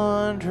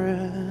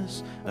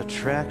wondrous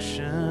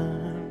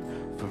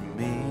attraction for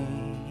me.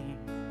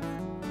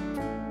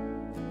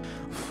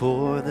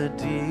 For the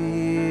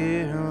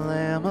dear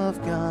Lamb of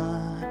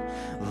God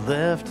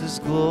left His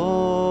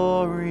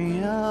glory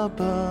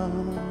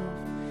above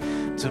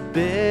to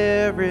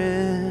bear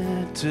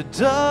it to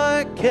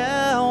dark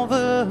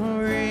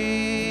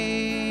Calvary.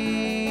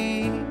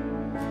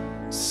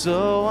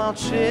 So I'll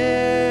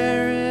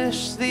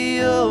cherish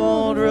the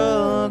old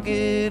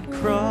rugged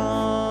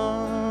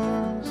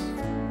cross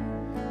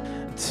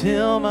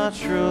till my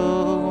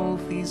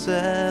trophies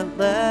at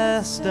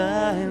last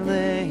I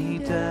lay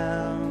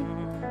down.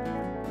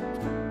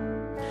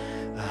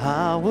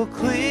 I will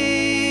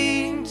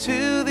cling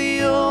to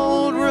the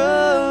old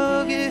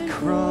rugged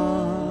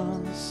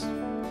cross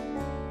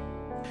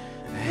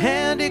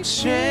and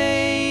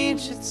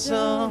exchange it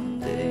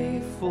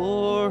someday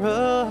for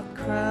a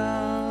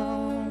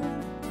crown.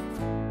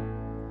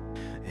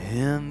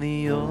 In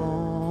the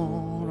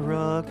old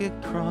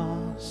rugged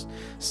cross,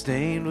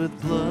 stained with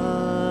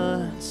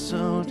blood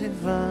so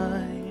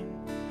divine,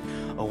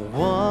 a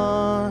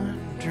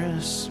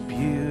wondrous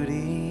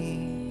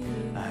beauty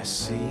I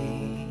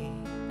see.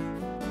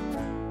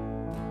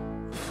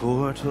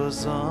 For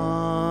 'twas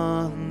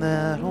on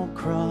that old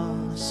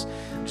cross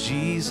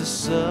Jesus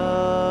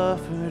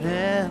suffered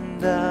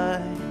and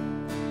died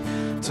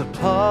to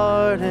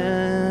pardon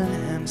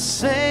and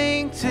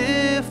sanctify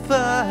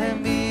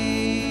me.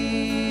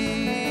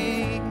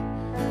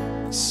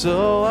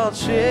 So I'll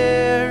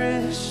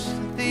cherish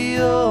the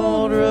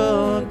old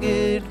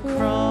rugged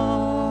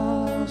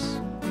cross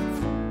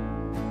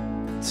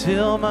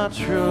till my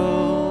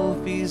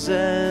trophies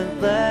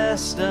at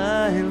last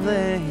I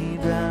lay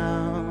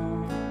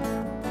down.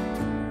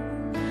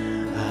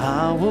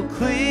 I will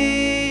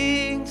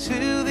cling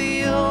to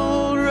the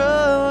old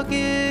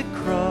rugged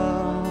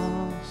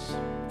cross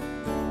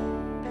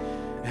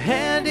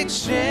and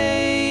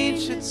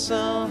exchange it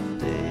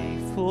someday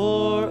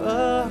for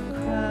a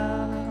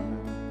crown.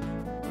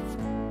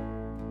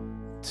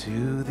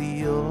 To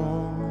the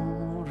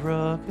old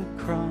rugged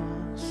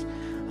cross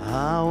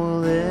I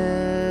will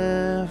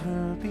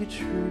ever be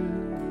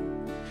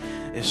true,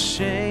 as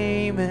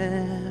shame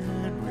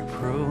and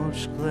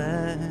reproach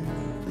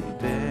gladly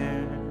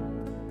bear.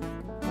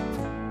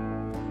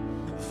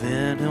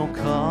 Then he'll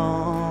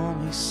call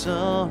me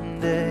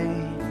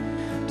someday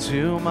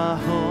to my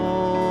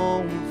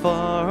home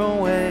far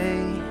away,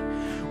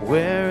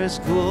 where his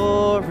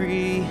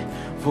glory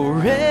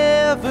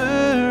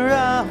forever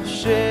I'll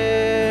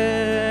share.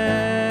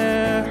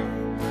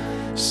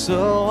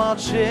 So I'll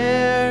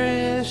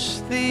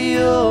cherish the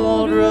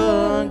old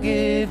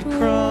rugged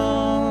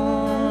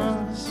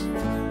cross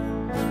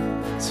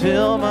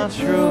till my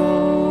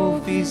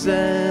trophies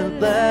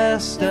at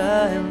last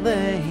I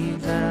lay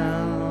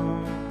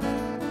down.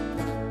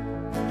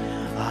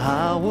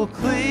 I will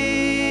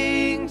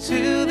cling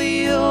to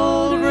the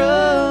old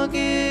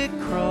rugged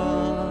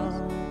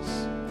cross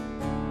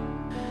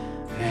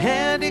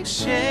and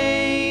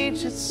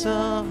exchange it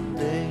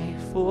someday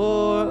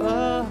for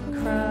a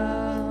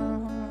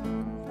crown,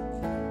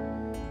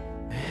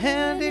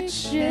 and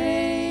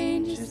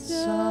exchange it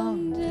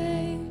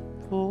someday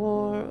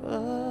for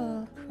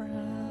a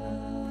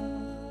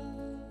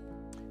crown.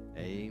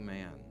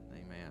 Amen.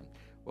 Amen.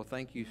 Well,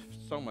 thank you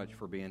so much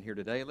for being here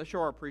today. Let's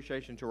show our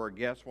appreciation to our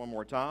guests one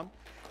more time.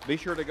 Be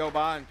sure to go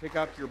by and pick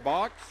up your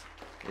box.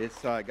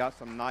 It's got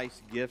some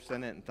nice gifts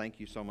in it, and thank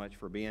you so much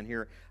for being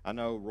here. I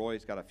know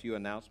Roy's got a few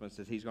announcements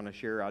that he's going to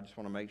share. I just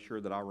want to make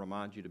sure that I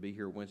remind you to be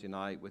here Wednesday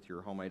night with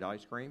your homemade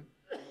ice cream.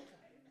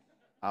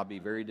 I'll be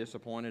very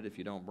disappointed if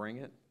you don't bring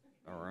it.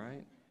 All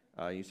right.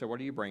 You said, what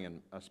are you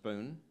bringing? A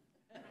spoon?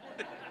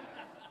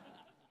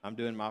 I'm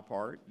doing my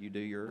part. You do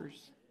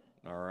yours.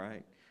 All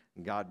right.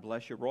 God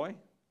bless you, Roy.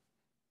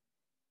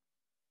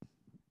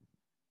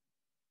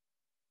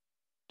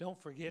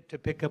 Don't forget to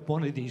pick up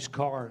one of these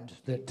cards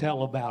that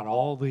tell about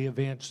all the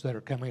events that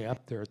are coming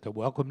up there at the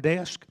welcome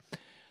desk.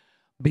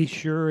 Be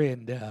sure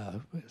and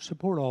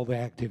support all the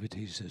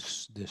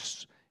activities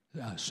this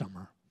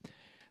summer.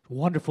 It's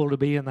wonderful to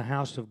be in the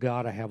house of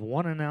God. I have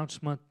one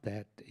announcement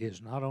that is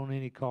not on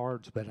any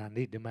cards, but I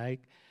need to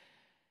make.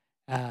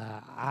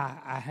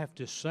 I have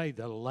to say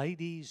the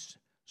Ladies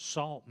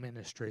Salt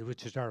Ministry,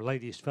 which is our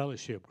ladies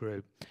fellowship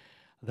group,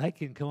 they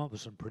can come up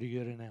with some pretty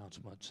good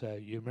announcements.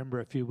 You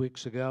remember a few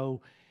weeks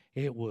ago,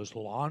 it was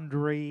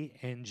laundry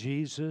and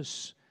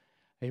Jesus.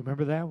 You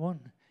remember that one?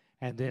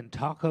 And then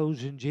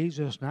tacos and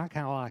Jesus, and I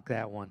kind of like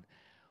that one.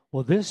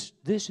 Well, this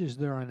is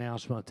their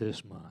announcement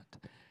this month.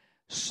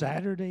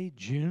 Saturday,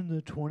 June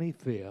the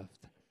 25th,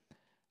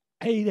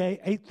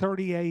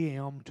 8:30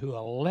 a.m. to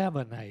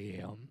 11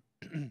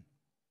 a.m.,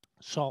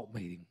 salt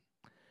meeting.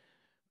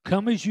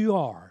 Come as you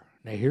are.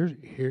 Now, here,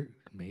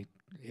 let me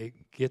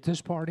get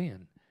this part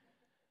in.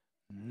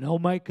 No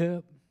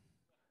makeup,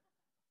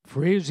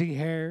 frizzy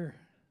hair,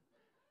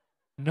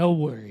 no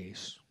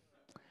worries.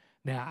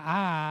 Now,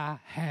 I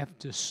have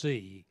to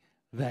see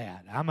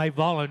that. I may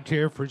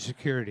volunteer for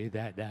security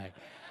that day.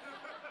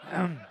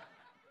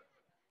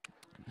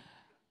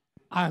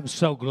 I'm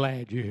so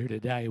glad you're here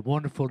today.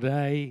 Wonderful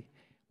day,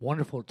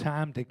 wonderful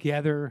time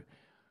together.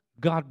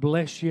 God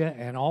bless you,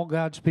 and all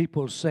God's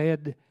people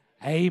said,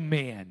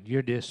 amen.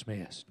 You're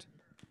dismissed.